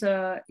always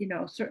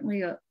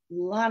certainly a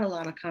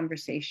lot of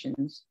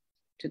conversations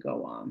to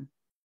go on.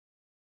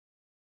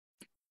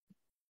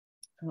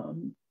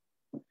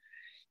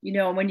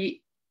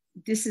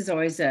 This is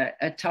always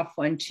a tough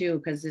one too,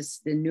 because it's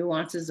the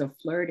nuances of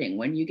flirting.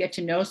 When you get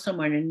to know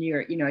someone and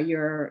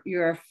you're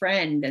a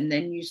friend, and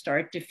then you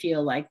start to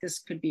feel like this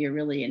could be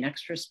an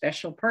extra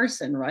special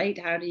person, right?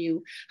 How do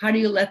you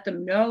let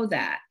them know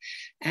that?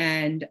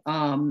 And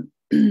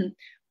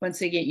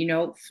once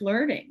again,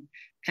 flirting,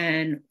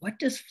 and what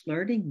does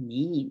flirting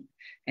mean,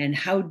 and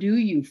how do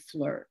you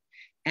flirt?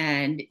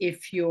 And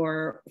if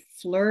you're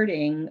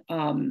flirting,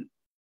 how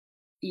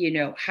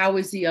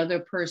is the other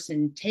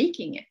person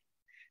taking it?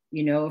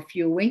 If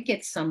you wink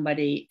at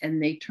somebody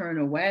and they turn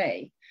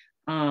away,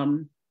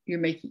 you're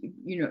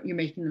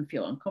making them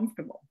feel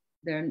uncomfortable.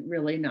 They're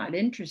really not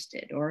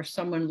interested. Or if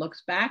someone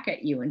looks back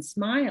at you and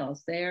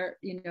smiles, there's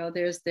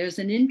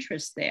an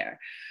interest there.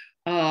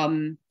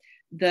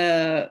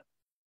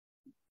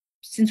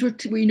 Since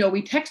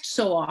we text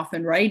so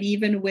often, right?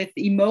 Even with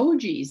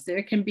emojis,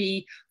 there can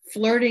be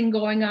flirting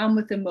going on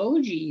with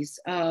emojis,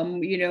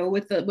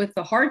 with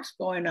the hearts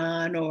going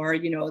on, or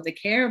the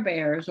Care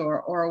Bears,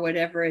 or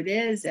whatever it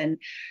is. And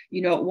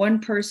one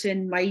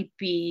person might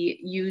be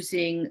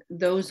using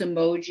those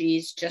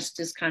emojis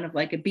just as kind of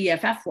like a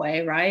BFF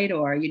way, right?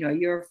 Or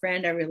you're a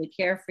friend, I really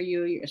care for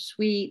you, you're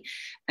sweet,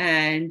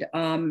 and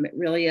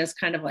really as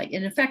kind of like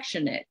an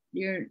affectionate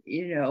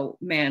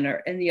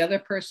manner. And the other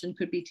person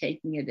could be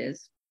taking it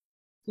as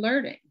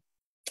flirting.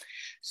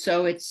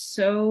 So it's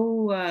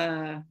so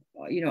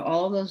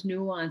all those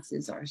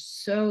nuances are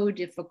so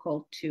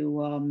difficult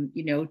to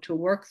to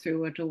work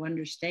through or to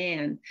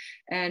understand.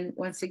 And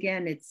once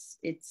again,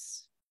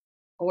 it's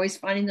always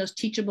finding those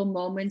teachable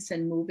moments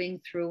and moving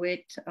through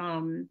it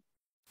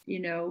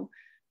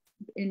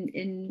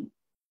in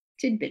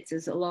tidbits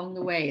as along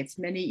the way. It's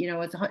many,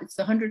 it's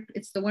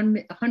the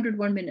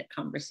 101 minute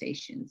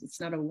conversations. It's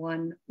not a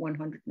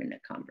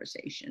 100-minute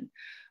conversation,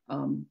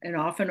 and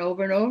often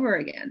over and over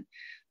again.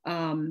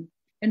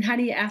 And how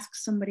do you ask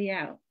somebody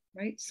out?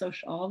 right?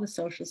 Social, all the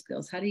social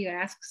skills. How do you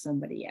ask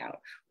somebody out?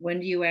 When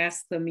do you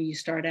ask them? You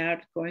start out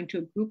going to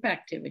a group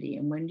activity,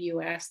 and when do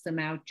you ask them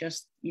out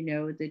just,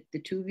 the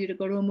two of you to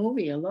go to a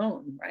movie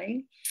alone,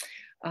 right?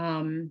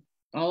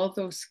 All of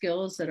those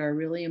skills that are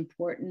really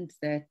important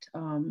that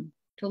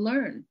to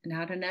learn and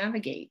how to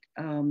navigate.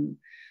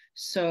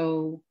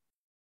 So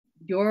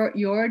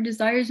your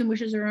desires and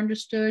wishes are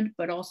understood,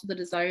 but also the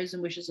desires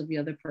and wishes of the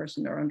other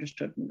person are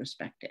understood and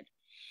respected.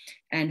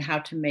 And how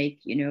to make,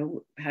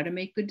 how to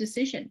make good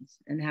decisions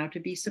and how to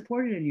be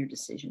supported in your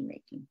decision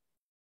making.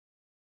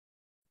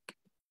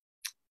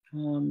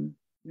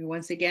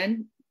 Once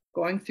again,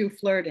 going through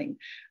flirting.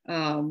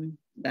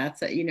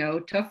 That's a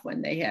tough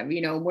one. They have,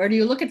 where do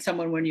you look at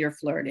someone when you're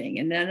flirting?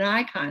 And then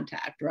eye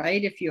contact,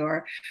 right? If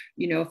you're,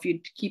 if you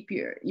keep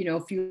your,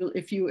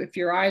 if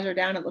your eyes are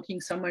down at looking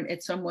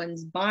at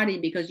someone's body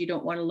because you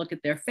don't want to look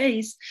at their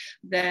face,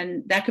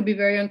 then that could be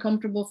very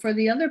uncomfortable for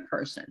the other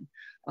person.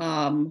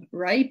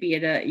 Right? Be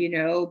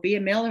it be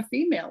a male or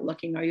female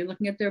looking. Are you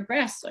looking at their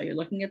breasts? Are you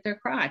looking at their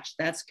crotch?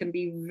 That can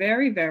be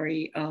very,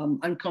 very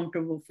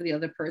uncomfortable for the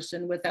other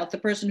person without the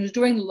person who's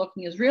doing the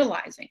looking is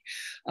realizing.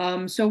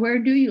 So where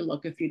do you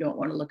look if you don't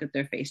want to look at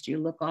their face? Do you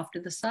look off to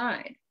the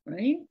side,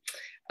 right?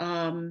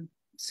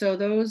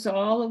 So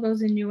all of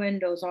those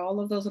innuendos,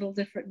 all of those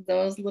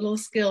little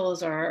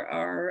skills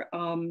are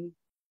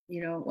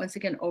once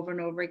again, over and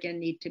over again,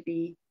 need to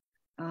be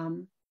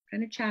kind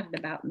of chatted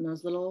about in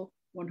those little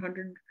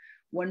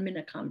 1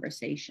 minute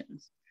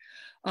conversations.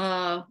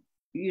 I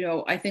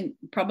think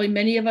probably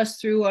many of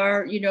us through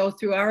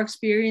our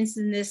experience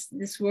in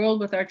this world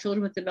with our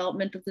children with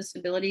developmental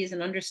disabilities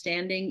and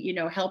understanding,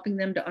 helping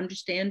them to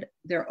understand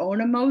their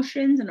own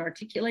emotions and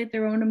articulate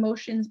their own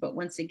emotions. But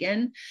once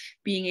again,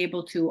 being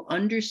able to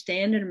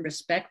understand and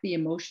respect the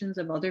emotions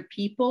of other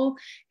people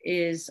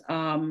is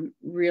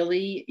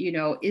really,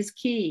 is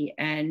key.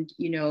 And,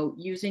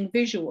 using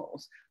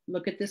visuals.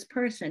 Look at this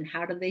person.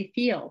 How do they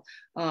feel?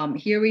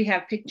 Here we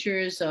have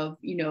pictures of,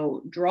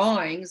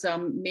 drawings.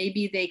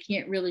 Maybe they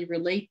can't really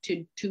relate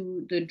to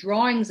the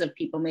drawings of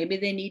people. Maybe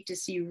they need to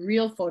see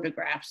real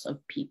photographs of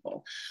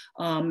people.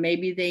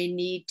 Maybe they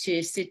need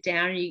to sit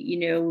down,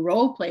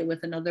 role play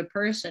with another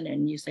person,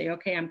 and you say,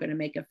 okay, I'm going to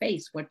make a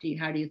face.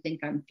 How do you think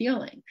I'm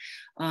feeling?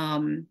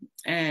 Kind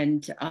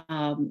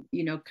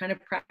of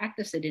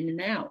practice it in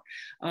and out.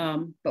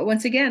 But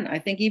once again, I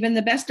think even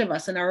the best of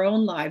us in our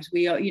own lives,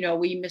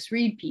 we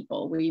misread people.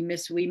 We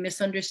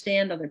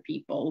misunderstand other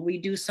people. We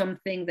do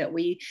something that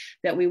we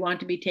want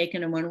to be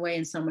taken in one way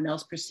and someone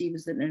else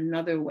perceives it in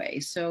another way.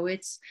 So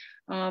it's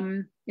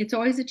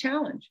always a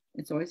challenge.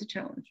 It's always a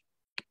challenge.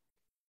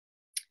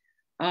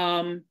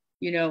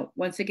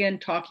 Once again,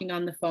 talking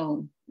on the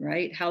phone,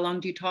 right? How long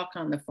do you talk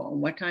on the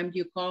phone? What time do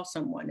you call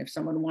someone? If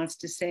someone wants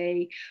to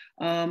say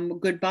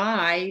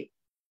goodbye,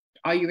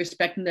 are you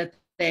respecting that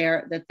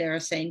they're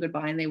saying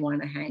goodbye and they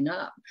want to hang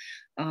up?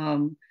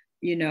 How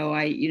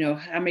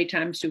many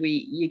times do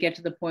you get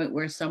to the point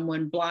where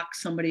someone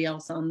blocks somebody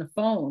else on the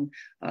phone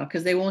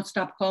because they won't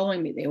stop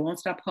calling me. They won't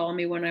stop calling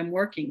me when I'm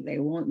working. They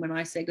won't, when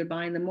I say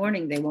goodbye in the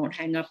morning, they won't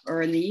hang up,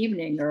 or in the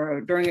evening or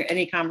during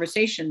any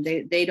conversation,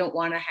 they don't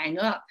want to hang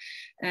up.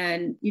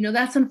 And,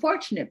 that's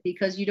unfortunate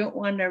because you don't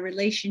want a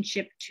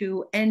relationship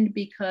to end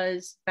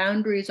because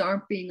boundaries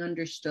aren't being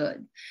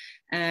understood.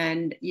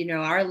 And,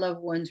 our loved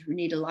ones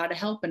need a lot of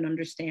help in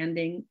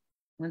understanding,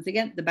 once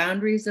again, the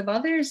boundaries of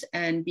others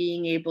and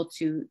being able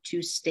to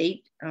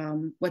state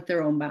what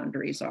their own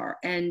boundaries are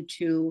and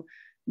to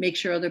make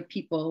sure other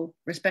people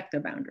respect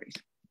their boundaries.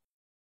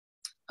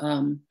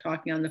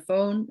 Talking on the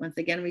phone, once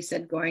again, we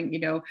said going,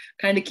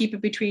 kind of keep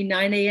it between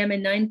 9 a.m.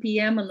 and 9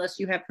 p.m. unless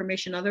you have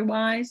permission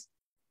otherwise.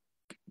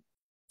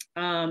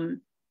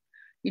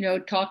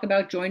 Talk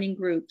about joining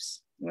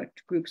groups, what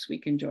groups we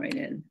can join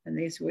in. And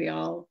these we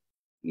all,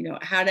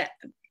 how to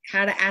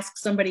ask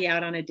somebody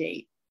out on a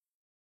date.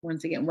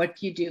 Once again, what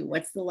do you do?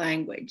 What's the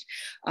language?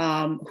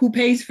 Who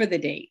pays for the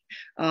date?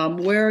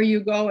 Where are you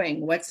going?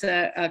 What's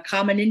a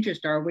common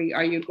interest? Are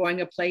you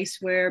going a place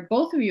where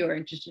both of you are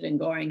interested in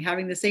going,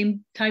 having the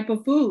same type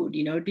of food?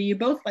 Do you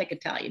both like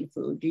Italian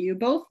food? Do you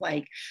both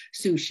like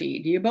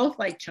sushi? Do you both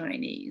like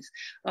Chinese?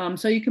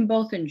 So you can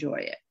both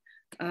enjoy it.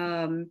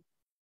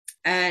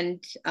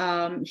 And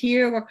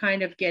here we're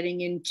kind of getting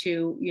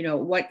into,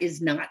 what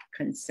is not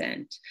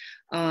consent,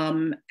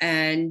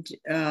 and,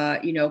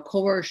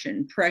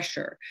 coercion,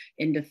 pressure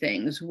into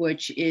things,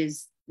 which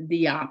is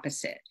the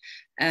opposite.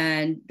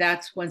 And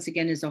that's, once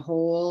again, is a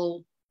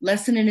whole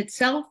lesson in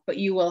itself, but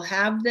you will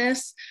have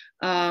this.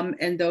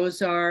 And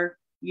those are,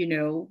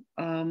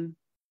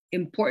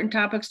 important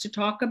topics to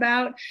talk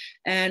about.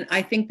 And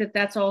I think that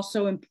that's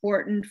also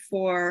important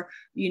for,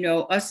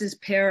 us as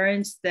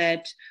parents,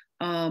 that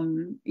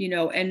and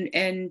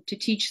to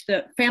teach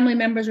the family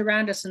members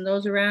around us and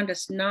those around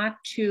us not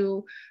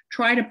to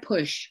try to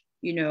push,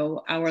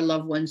 our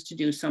loved ones to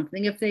do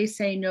something. If they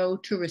say no,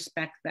 to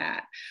respect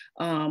that.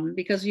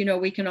 Because,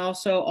 we can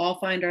also all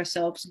find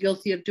ourselves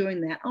guilty of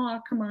doing that.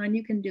 Oh, come on,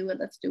 you can do it.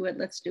 Let's do it.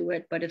 Let's do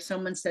it. But if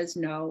someone says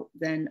no,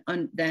 then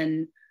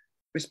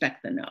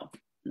respect the no.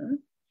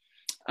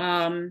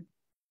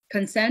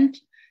 Consent,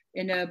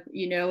 in a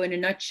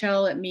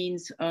nutshell, it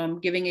means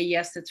giving a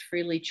yes that's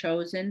freely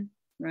chosen,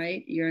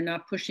 right? You're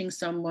not pushing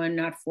someone,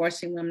 not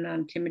forcing them, not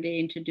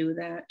intimidating to do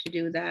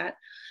that.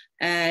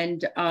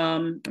 And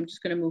I'm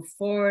just going to move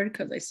forward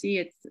because I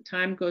see the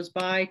time goes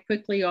by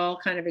quickly, all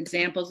kind of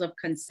examples of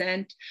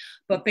consent.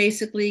 But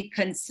basically,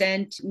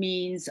 consent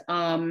means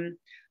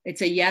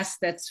it's a yes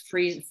that's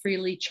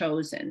freely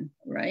chosen,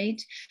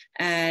 right?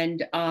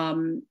 And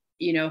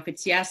if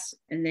it's yes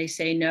and they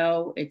say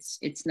no, it's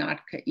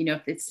not.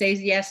 If it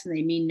says yes and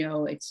they mean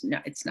no, it's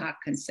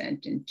not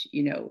consent. And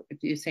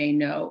if you say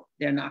no,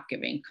 they're not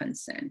giving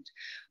consent.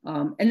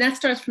 And that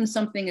starts from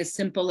something as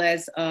simple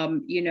as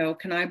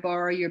can I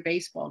borrow your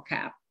baseball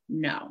cap?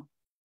 No.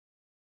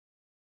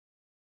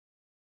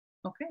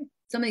 Okay.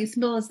 Something as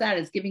simple as that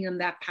is giving them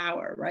that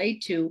power,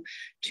 right? To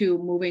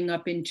moving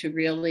up into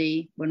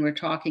really, when we're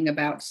talking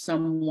about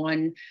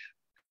someone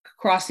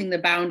crossing the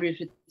boundaries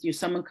with you,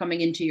 someone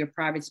coming into your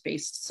private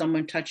space,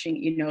 someone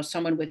touching,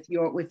 someone with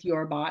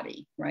your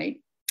body, right?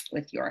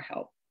 With your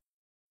health,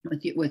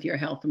 with your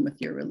health and with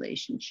your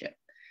relationship.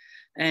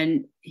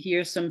 And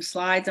here's some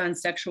slides on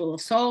sexual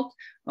assault.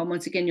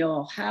 Once again, you'll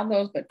all have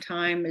those, but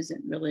time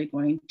isn't really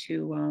going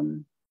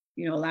to,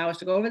 allow us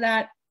to go over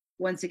that.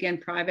 Once again,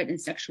 private and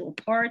sexual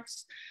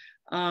parts.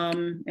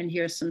 And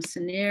here's some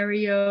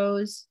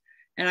scenarios.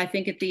 And I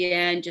think at the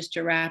end, just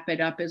to wrap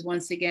it up, is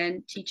once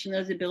again, teaching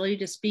those ability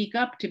to speak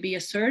up, to be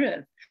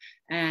assertive.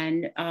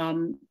 And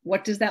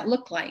what does that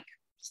look like?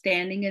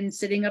 Standing and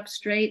sitting up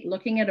straight,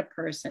 looking at a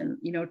person,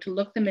 to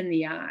look them in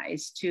the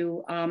eyes,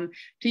 to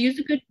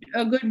use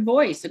a good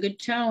voice, a good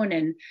tone,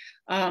 and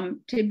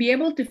to be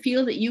able to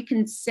feel that you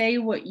can say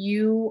what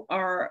you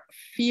are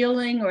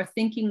feeling or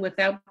thinking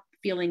without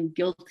feeling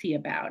guilty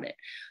about it.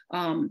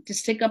 To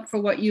stick up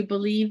for what you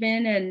believe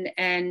in,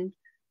 and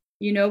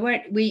you know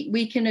what,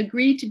 we can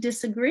agree to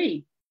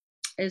disagree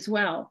as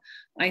well,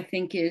 I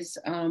think is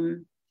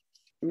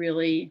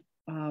really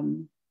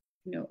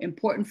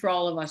important for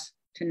all of us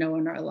to know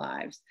in our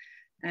lives.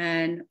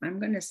 And I'm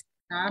going to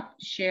stop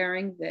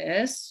sharing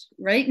this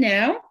right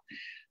now.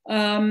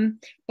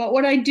 But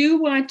what I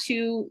do want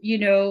to,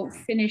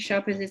 finish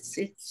up is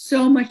it's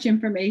so much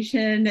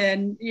information,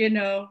 and,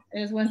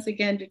 is once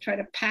again to try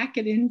to pack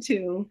it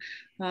into,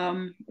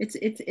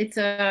 it's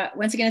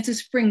a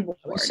springboard.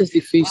 Eso es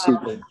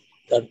difícil.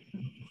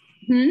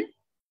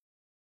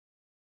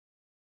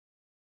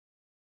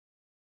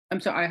 I'm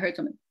sorry, I heard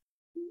something.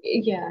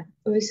 Yeah,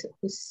 it was.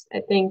 I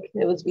think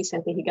it was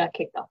recently he got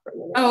kicked off for a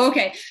minute. Oh,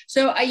 okay.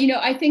 So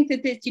I think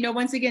that this,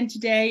 once again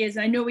today is,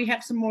 I know we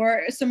have some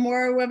more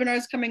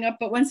webinars coming up,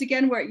 but once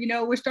again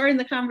we're starting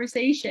the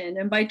conversation,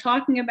 and by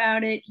talking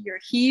about it, you're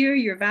here,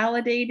 you're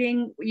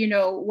validating,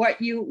 what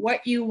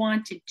you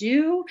want to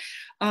do,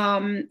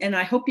 and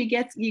I hope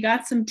you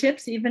got some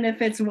tips, even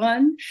if it's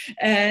one,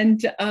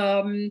 and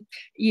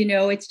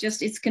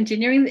it's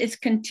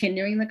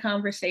continuing the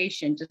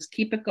conversation. Just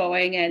keep it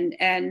going,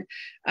 and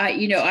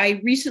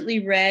I recently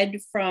read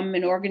from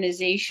an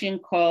organization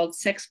called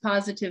Sex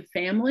Positive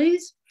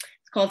Families.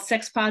 It's called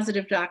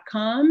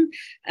sexpositive.com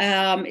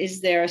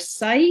is their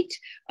site.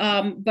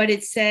 But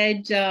it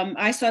said,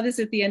 I saw this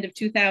at the end of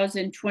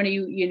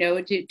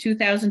 2020,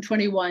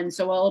 2021.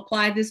 So I'll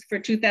apply this for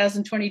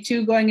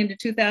 2022 going into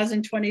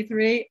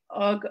 2023.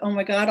 Oh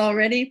my God,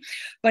 already.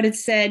 But it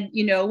said,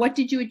 what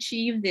did you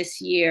achieve this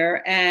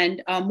year?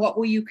 And what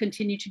will you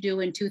continue to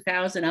do in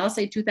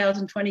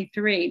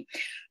 2023?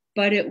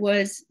 But it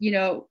was,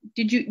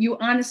 did you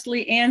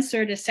honestly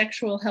answered a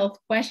sexual health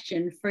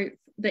question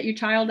that your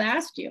child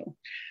asked you?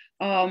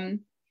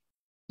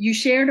 You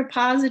shared a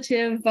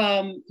positive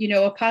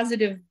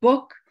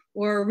book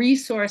or a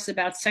resource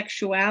about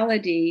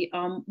sexuality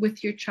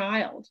with your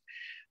child.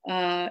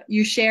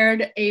 You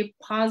shared a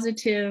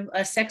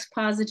sex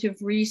positive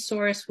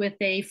resource with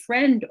a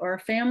friend or a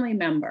family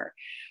member.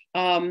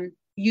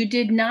 You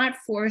did not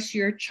force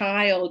your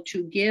child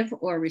to give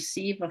or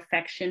receive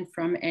affection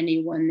from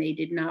anyone they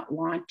did not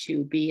want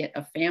to, be it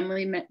a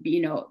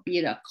be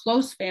it a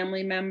close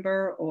family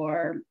member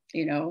or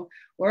a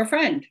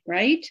friend,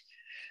 right?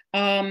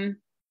 And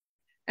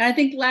I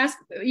think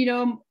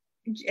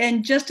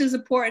and just as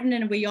important,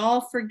 and we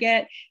all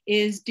forget,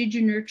 is did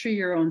you nurture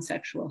your own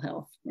sexual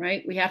health,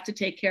 right? We have to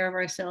take care of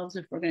ourselves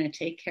if we're going to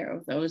take care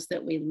of those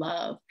that we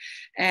love.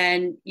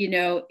 And,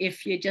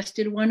 if you just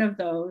did one of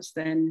those,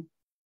 then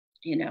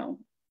you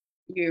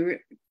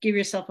give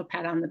yourself a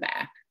pat on the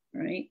back,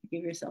 right?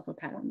 Give yourself a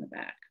pat on the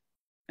back.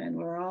 And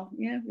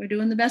we're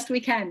doing the best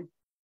we can.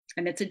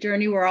 And it's a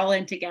journey we're all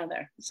in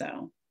together.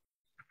 So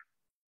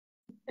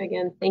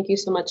again, thank you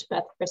so much,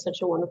 Beth, for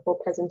such a wonderful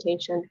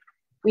presentation.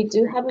 We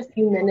do have a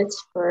few minutes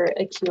for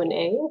a Q&A.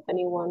 If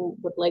anyone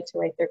would like to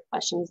write their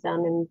questions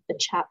down in the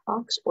chat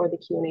box or the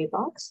Q&A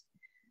box.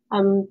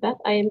 Beth,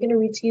 I am going to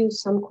read to you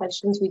some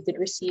questions we did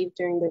receive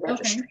during the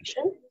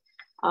registration.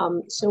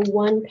 Okay. So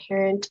one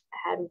parent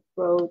had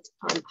wrote,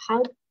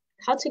 how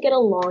to get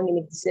along and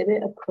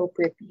exhibit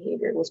appropriate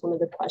behavior was one of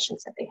the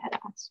questions that they had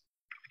asked.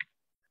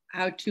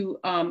 How to,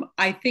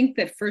 I think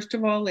that first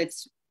of all,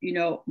 it's,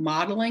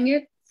 modeling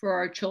it for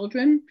our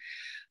children.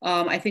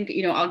 I think,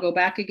 I'll go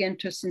back again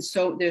to, since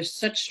there's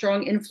such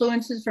strong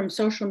influences from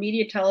social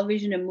media,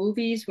 television, and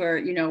movies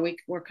where,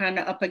 we're kind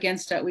of up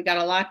against it. We got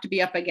a lot to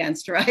be up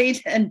against,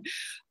 right? And,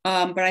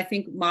 but I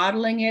think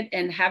modeling it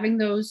and having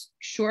those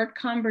short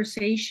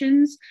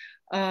conversations,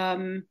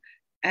 and,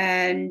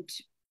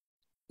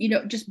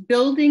 just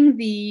building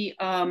the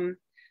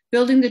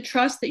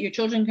trust that your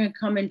children can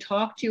come and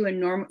talk to you,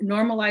 and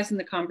normalizing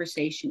the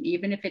conversation,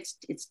 even if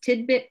it's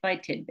tidbit by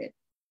tidbit.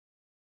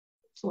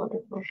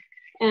 Wonderful.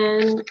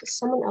 And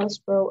someone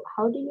else wrote,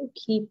 how do you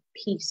keep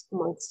peace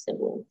amongst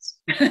siblings?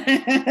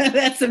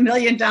 That's $1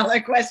 million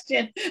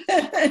question.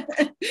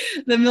 The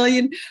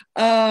 $1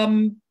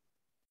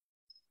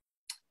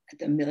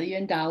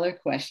 million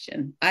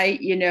question.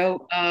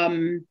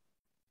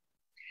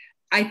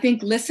 I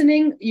think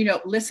listening,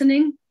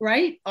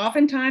 right?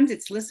 Oftentimes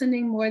it's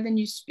listening more than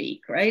you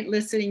speak, right?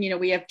 Listening,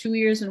 we have 2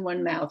 ears and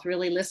 1 mouth,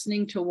 really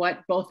listening to what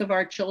both of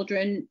our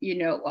children,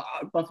 all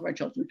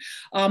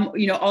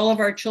of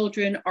our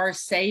children are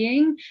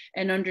saying,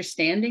 and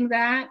understanding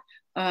that.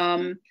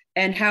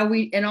 And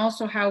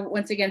also how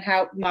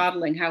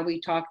modeling how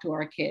we talk to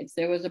our kids.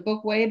 There was a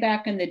book way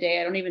back in the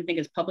day, I don't even think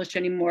it's published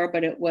anymore,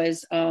 but it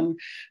was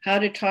how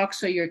to talk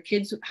so your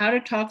kids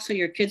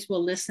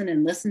will listen,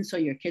 and listen so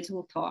your kids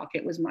will talk.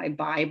 It was my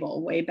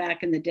Bible way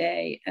back in the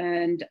day.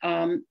 And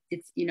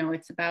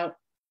it's about,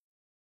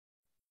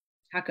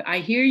 I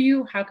hear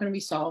you, how can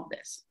we solve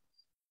this?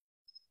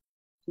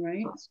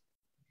 Right.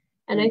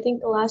 And I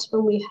think the last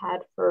one we had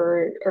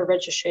for our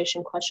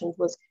registration questions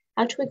was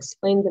how to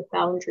explain the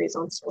boundaries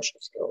on social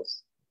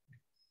skills.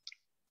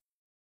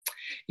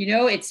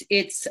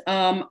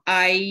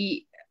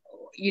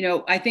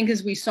 I think,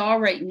 as we saw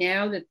right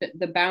now, that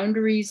the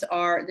boundaries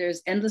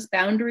there's endless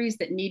boundaries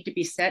that need to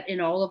be set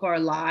in all of our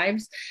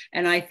lives.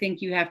 And I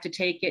think you have to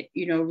take it,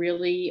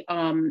 really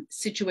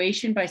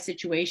situation by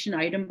situation,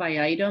 item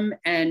by item,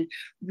 and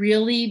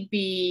really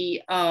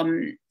be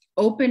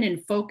open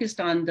and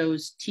focused on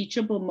those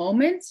teachable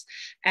moments,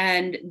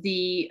 and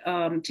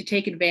to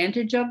take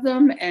advantage of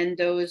them, and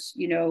those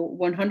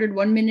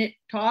 101-minute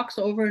talks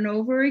over and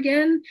over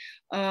again,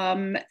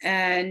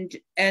 and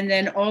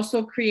then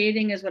also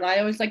creating, as what I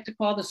always like to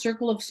call, the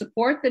circle of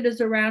support that is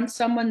around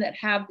someone that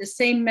have the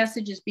same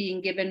messages being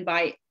given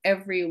by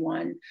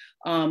everyone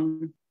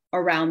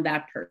around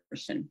that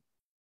person,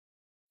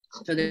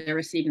 so that they're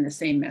receiving the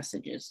same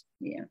messages.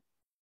 Yeah.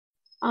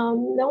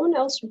 No one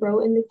else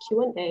wrote in the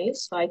Q&A,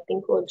 so I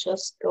think we'll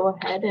just go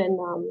ahead and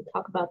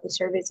talk about the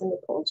surveys and the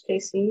polls.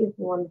 JC, if you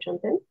want to jump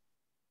in.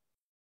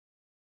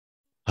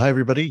 Hi,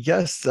 everybody.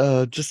 Yes,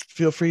 just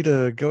feel free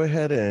to go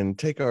ahead and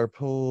take our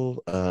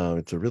poll.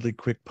 It's a really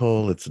quick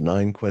poll. It's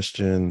 9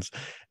 questions,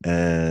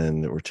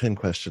 or 10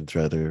 questions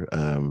rather.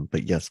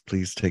 But yes,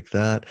 please take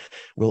that.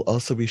 We'll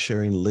also be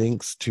sharing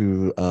links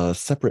to a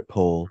separate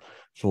poll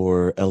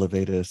for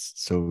Elevatus,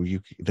 so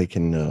they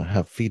can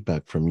have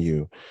feedback from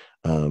you.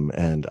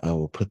 And I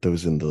will put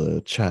those in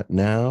the chat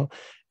now.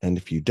 And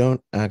if you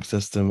don't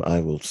access them, I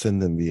will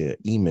send them via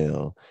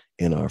email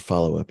in our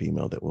follow-up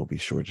email that we'll be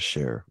sure to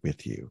share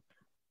with you.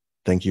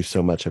 Thank you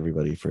so much,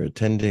 everybody, for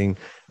attending.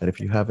 And if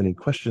you have any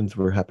questions,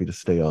 we're happy to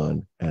stay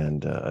on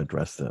and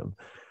address them.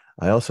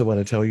 I also want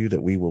to tell you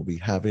that we will be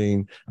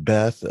having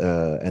Beth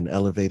and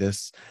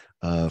Elevatus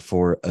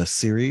for a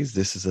series.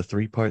 This is a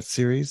 3-part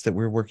series that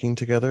we're working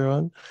together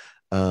on.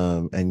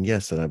 And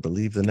yes, and I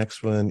believe the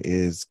next one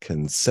is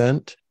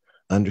consent,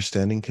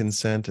 understanding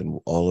consent and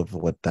all of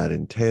what that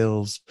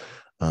entails.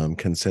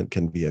 Consent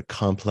can be a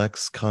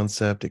complex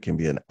concept. It can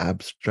be an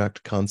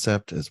abstract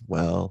concept as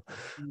well.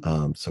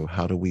 So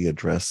how do we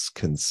address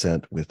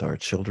consent with our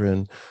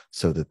children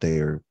so that they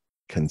are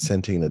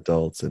consenting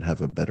adults and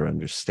have a better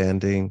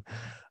understanding?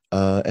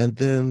 And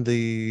then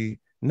the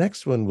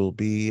next one will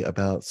be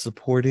about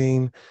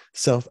supporting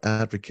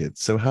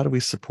self-advocates. So how do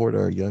we support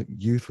our young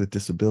youth with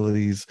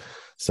disabilities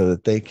so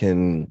that they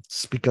can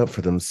speak up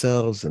for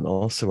themselves and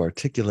also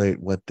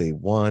articulate what they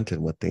want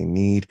and what they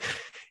need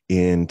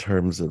in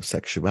terms of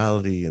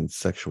sexuality and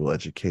sexual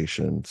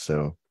education?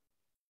 So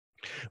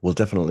we'll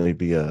definitely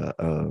be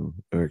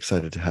we're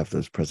excited to have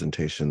those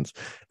presentations,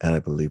 and I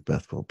believe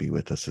Beth will be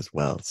with us as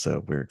well.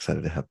 So we're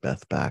excited to have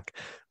Beth back.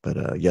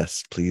 But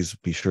yes, please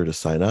be sure to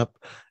sign up,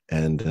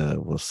 and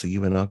we'll see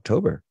you in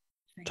October.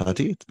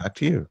 Tati, it's back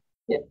to you.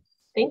 Yeah,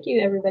 thank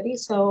you, everybody.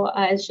 So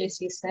as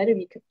JC said, if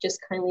you could just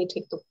kindly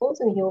take the polls,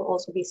 and he'll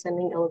also be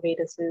sending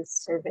Elevatus's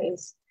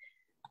surveys.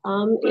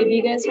 If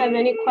you guys have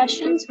any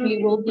questions,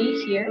 we will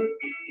be here.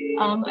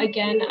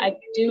 Again, I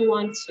do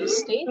want to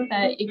state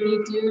that if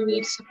you do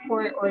need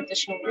support or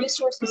additional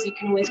resources, you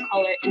can always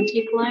call our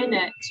intake line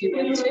at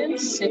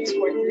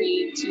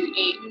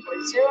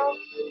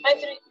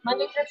 212-643-2840,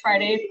 Monday through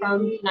Friday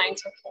from 9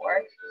 to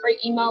 4, or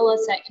email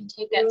us at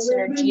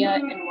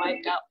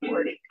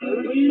intake@synergiany.org.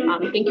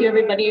 Thank you,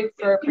 everybody,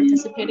 for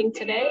participating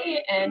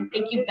today, and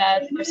thank you,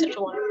 Beth, for such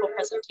a wonderful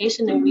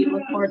presentation, and we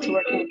look forward to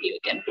working with you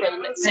again for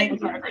the second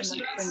part of our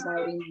series.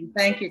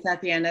 Thank you,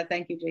 Tatiana.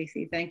 Thank you,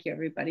 JC. Thank you,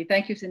 everybody.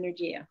 Thank you,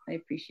 Synergia. I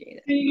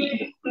appreciate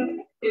it.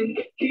 So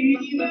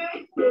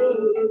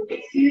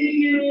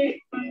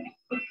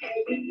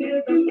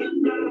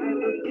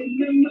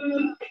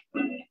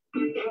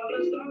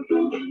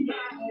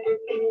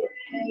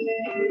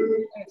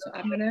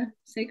I'm gonna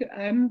say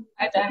I'm.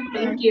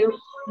 Thank you.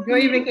 Enjoy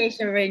your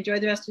vacation, everybody. Enjoy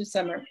the rest of the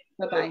summer.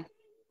 Bye-bye.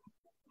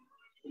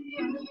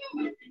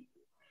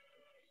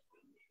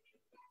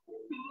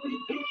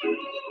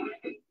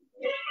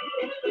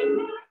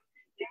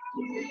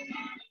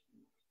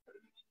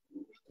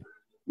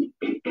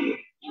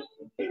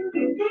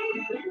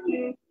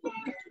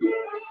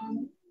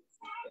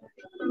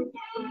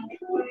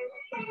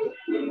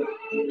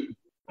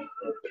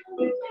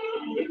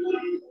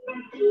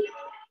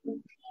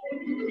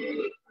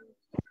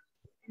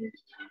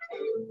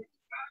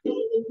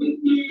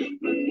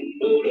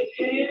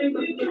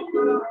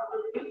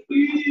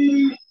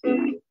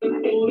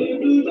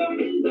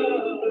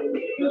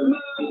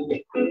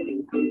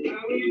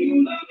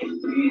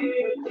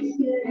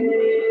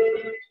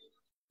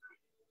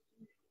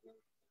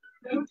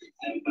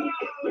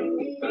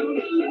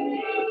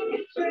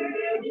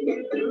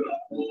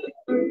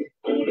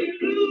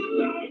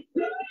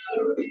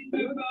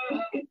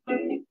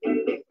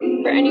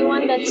 For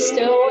anyone that's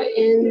still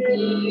in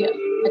the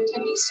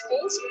attendee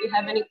space, if you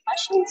have any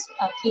questions,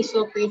 please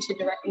feel free to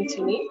direct them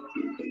to me.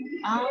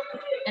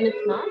 And if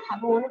not,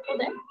 have a wonderful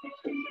day.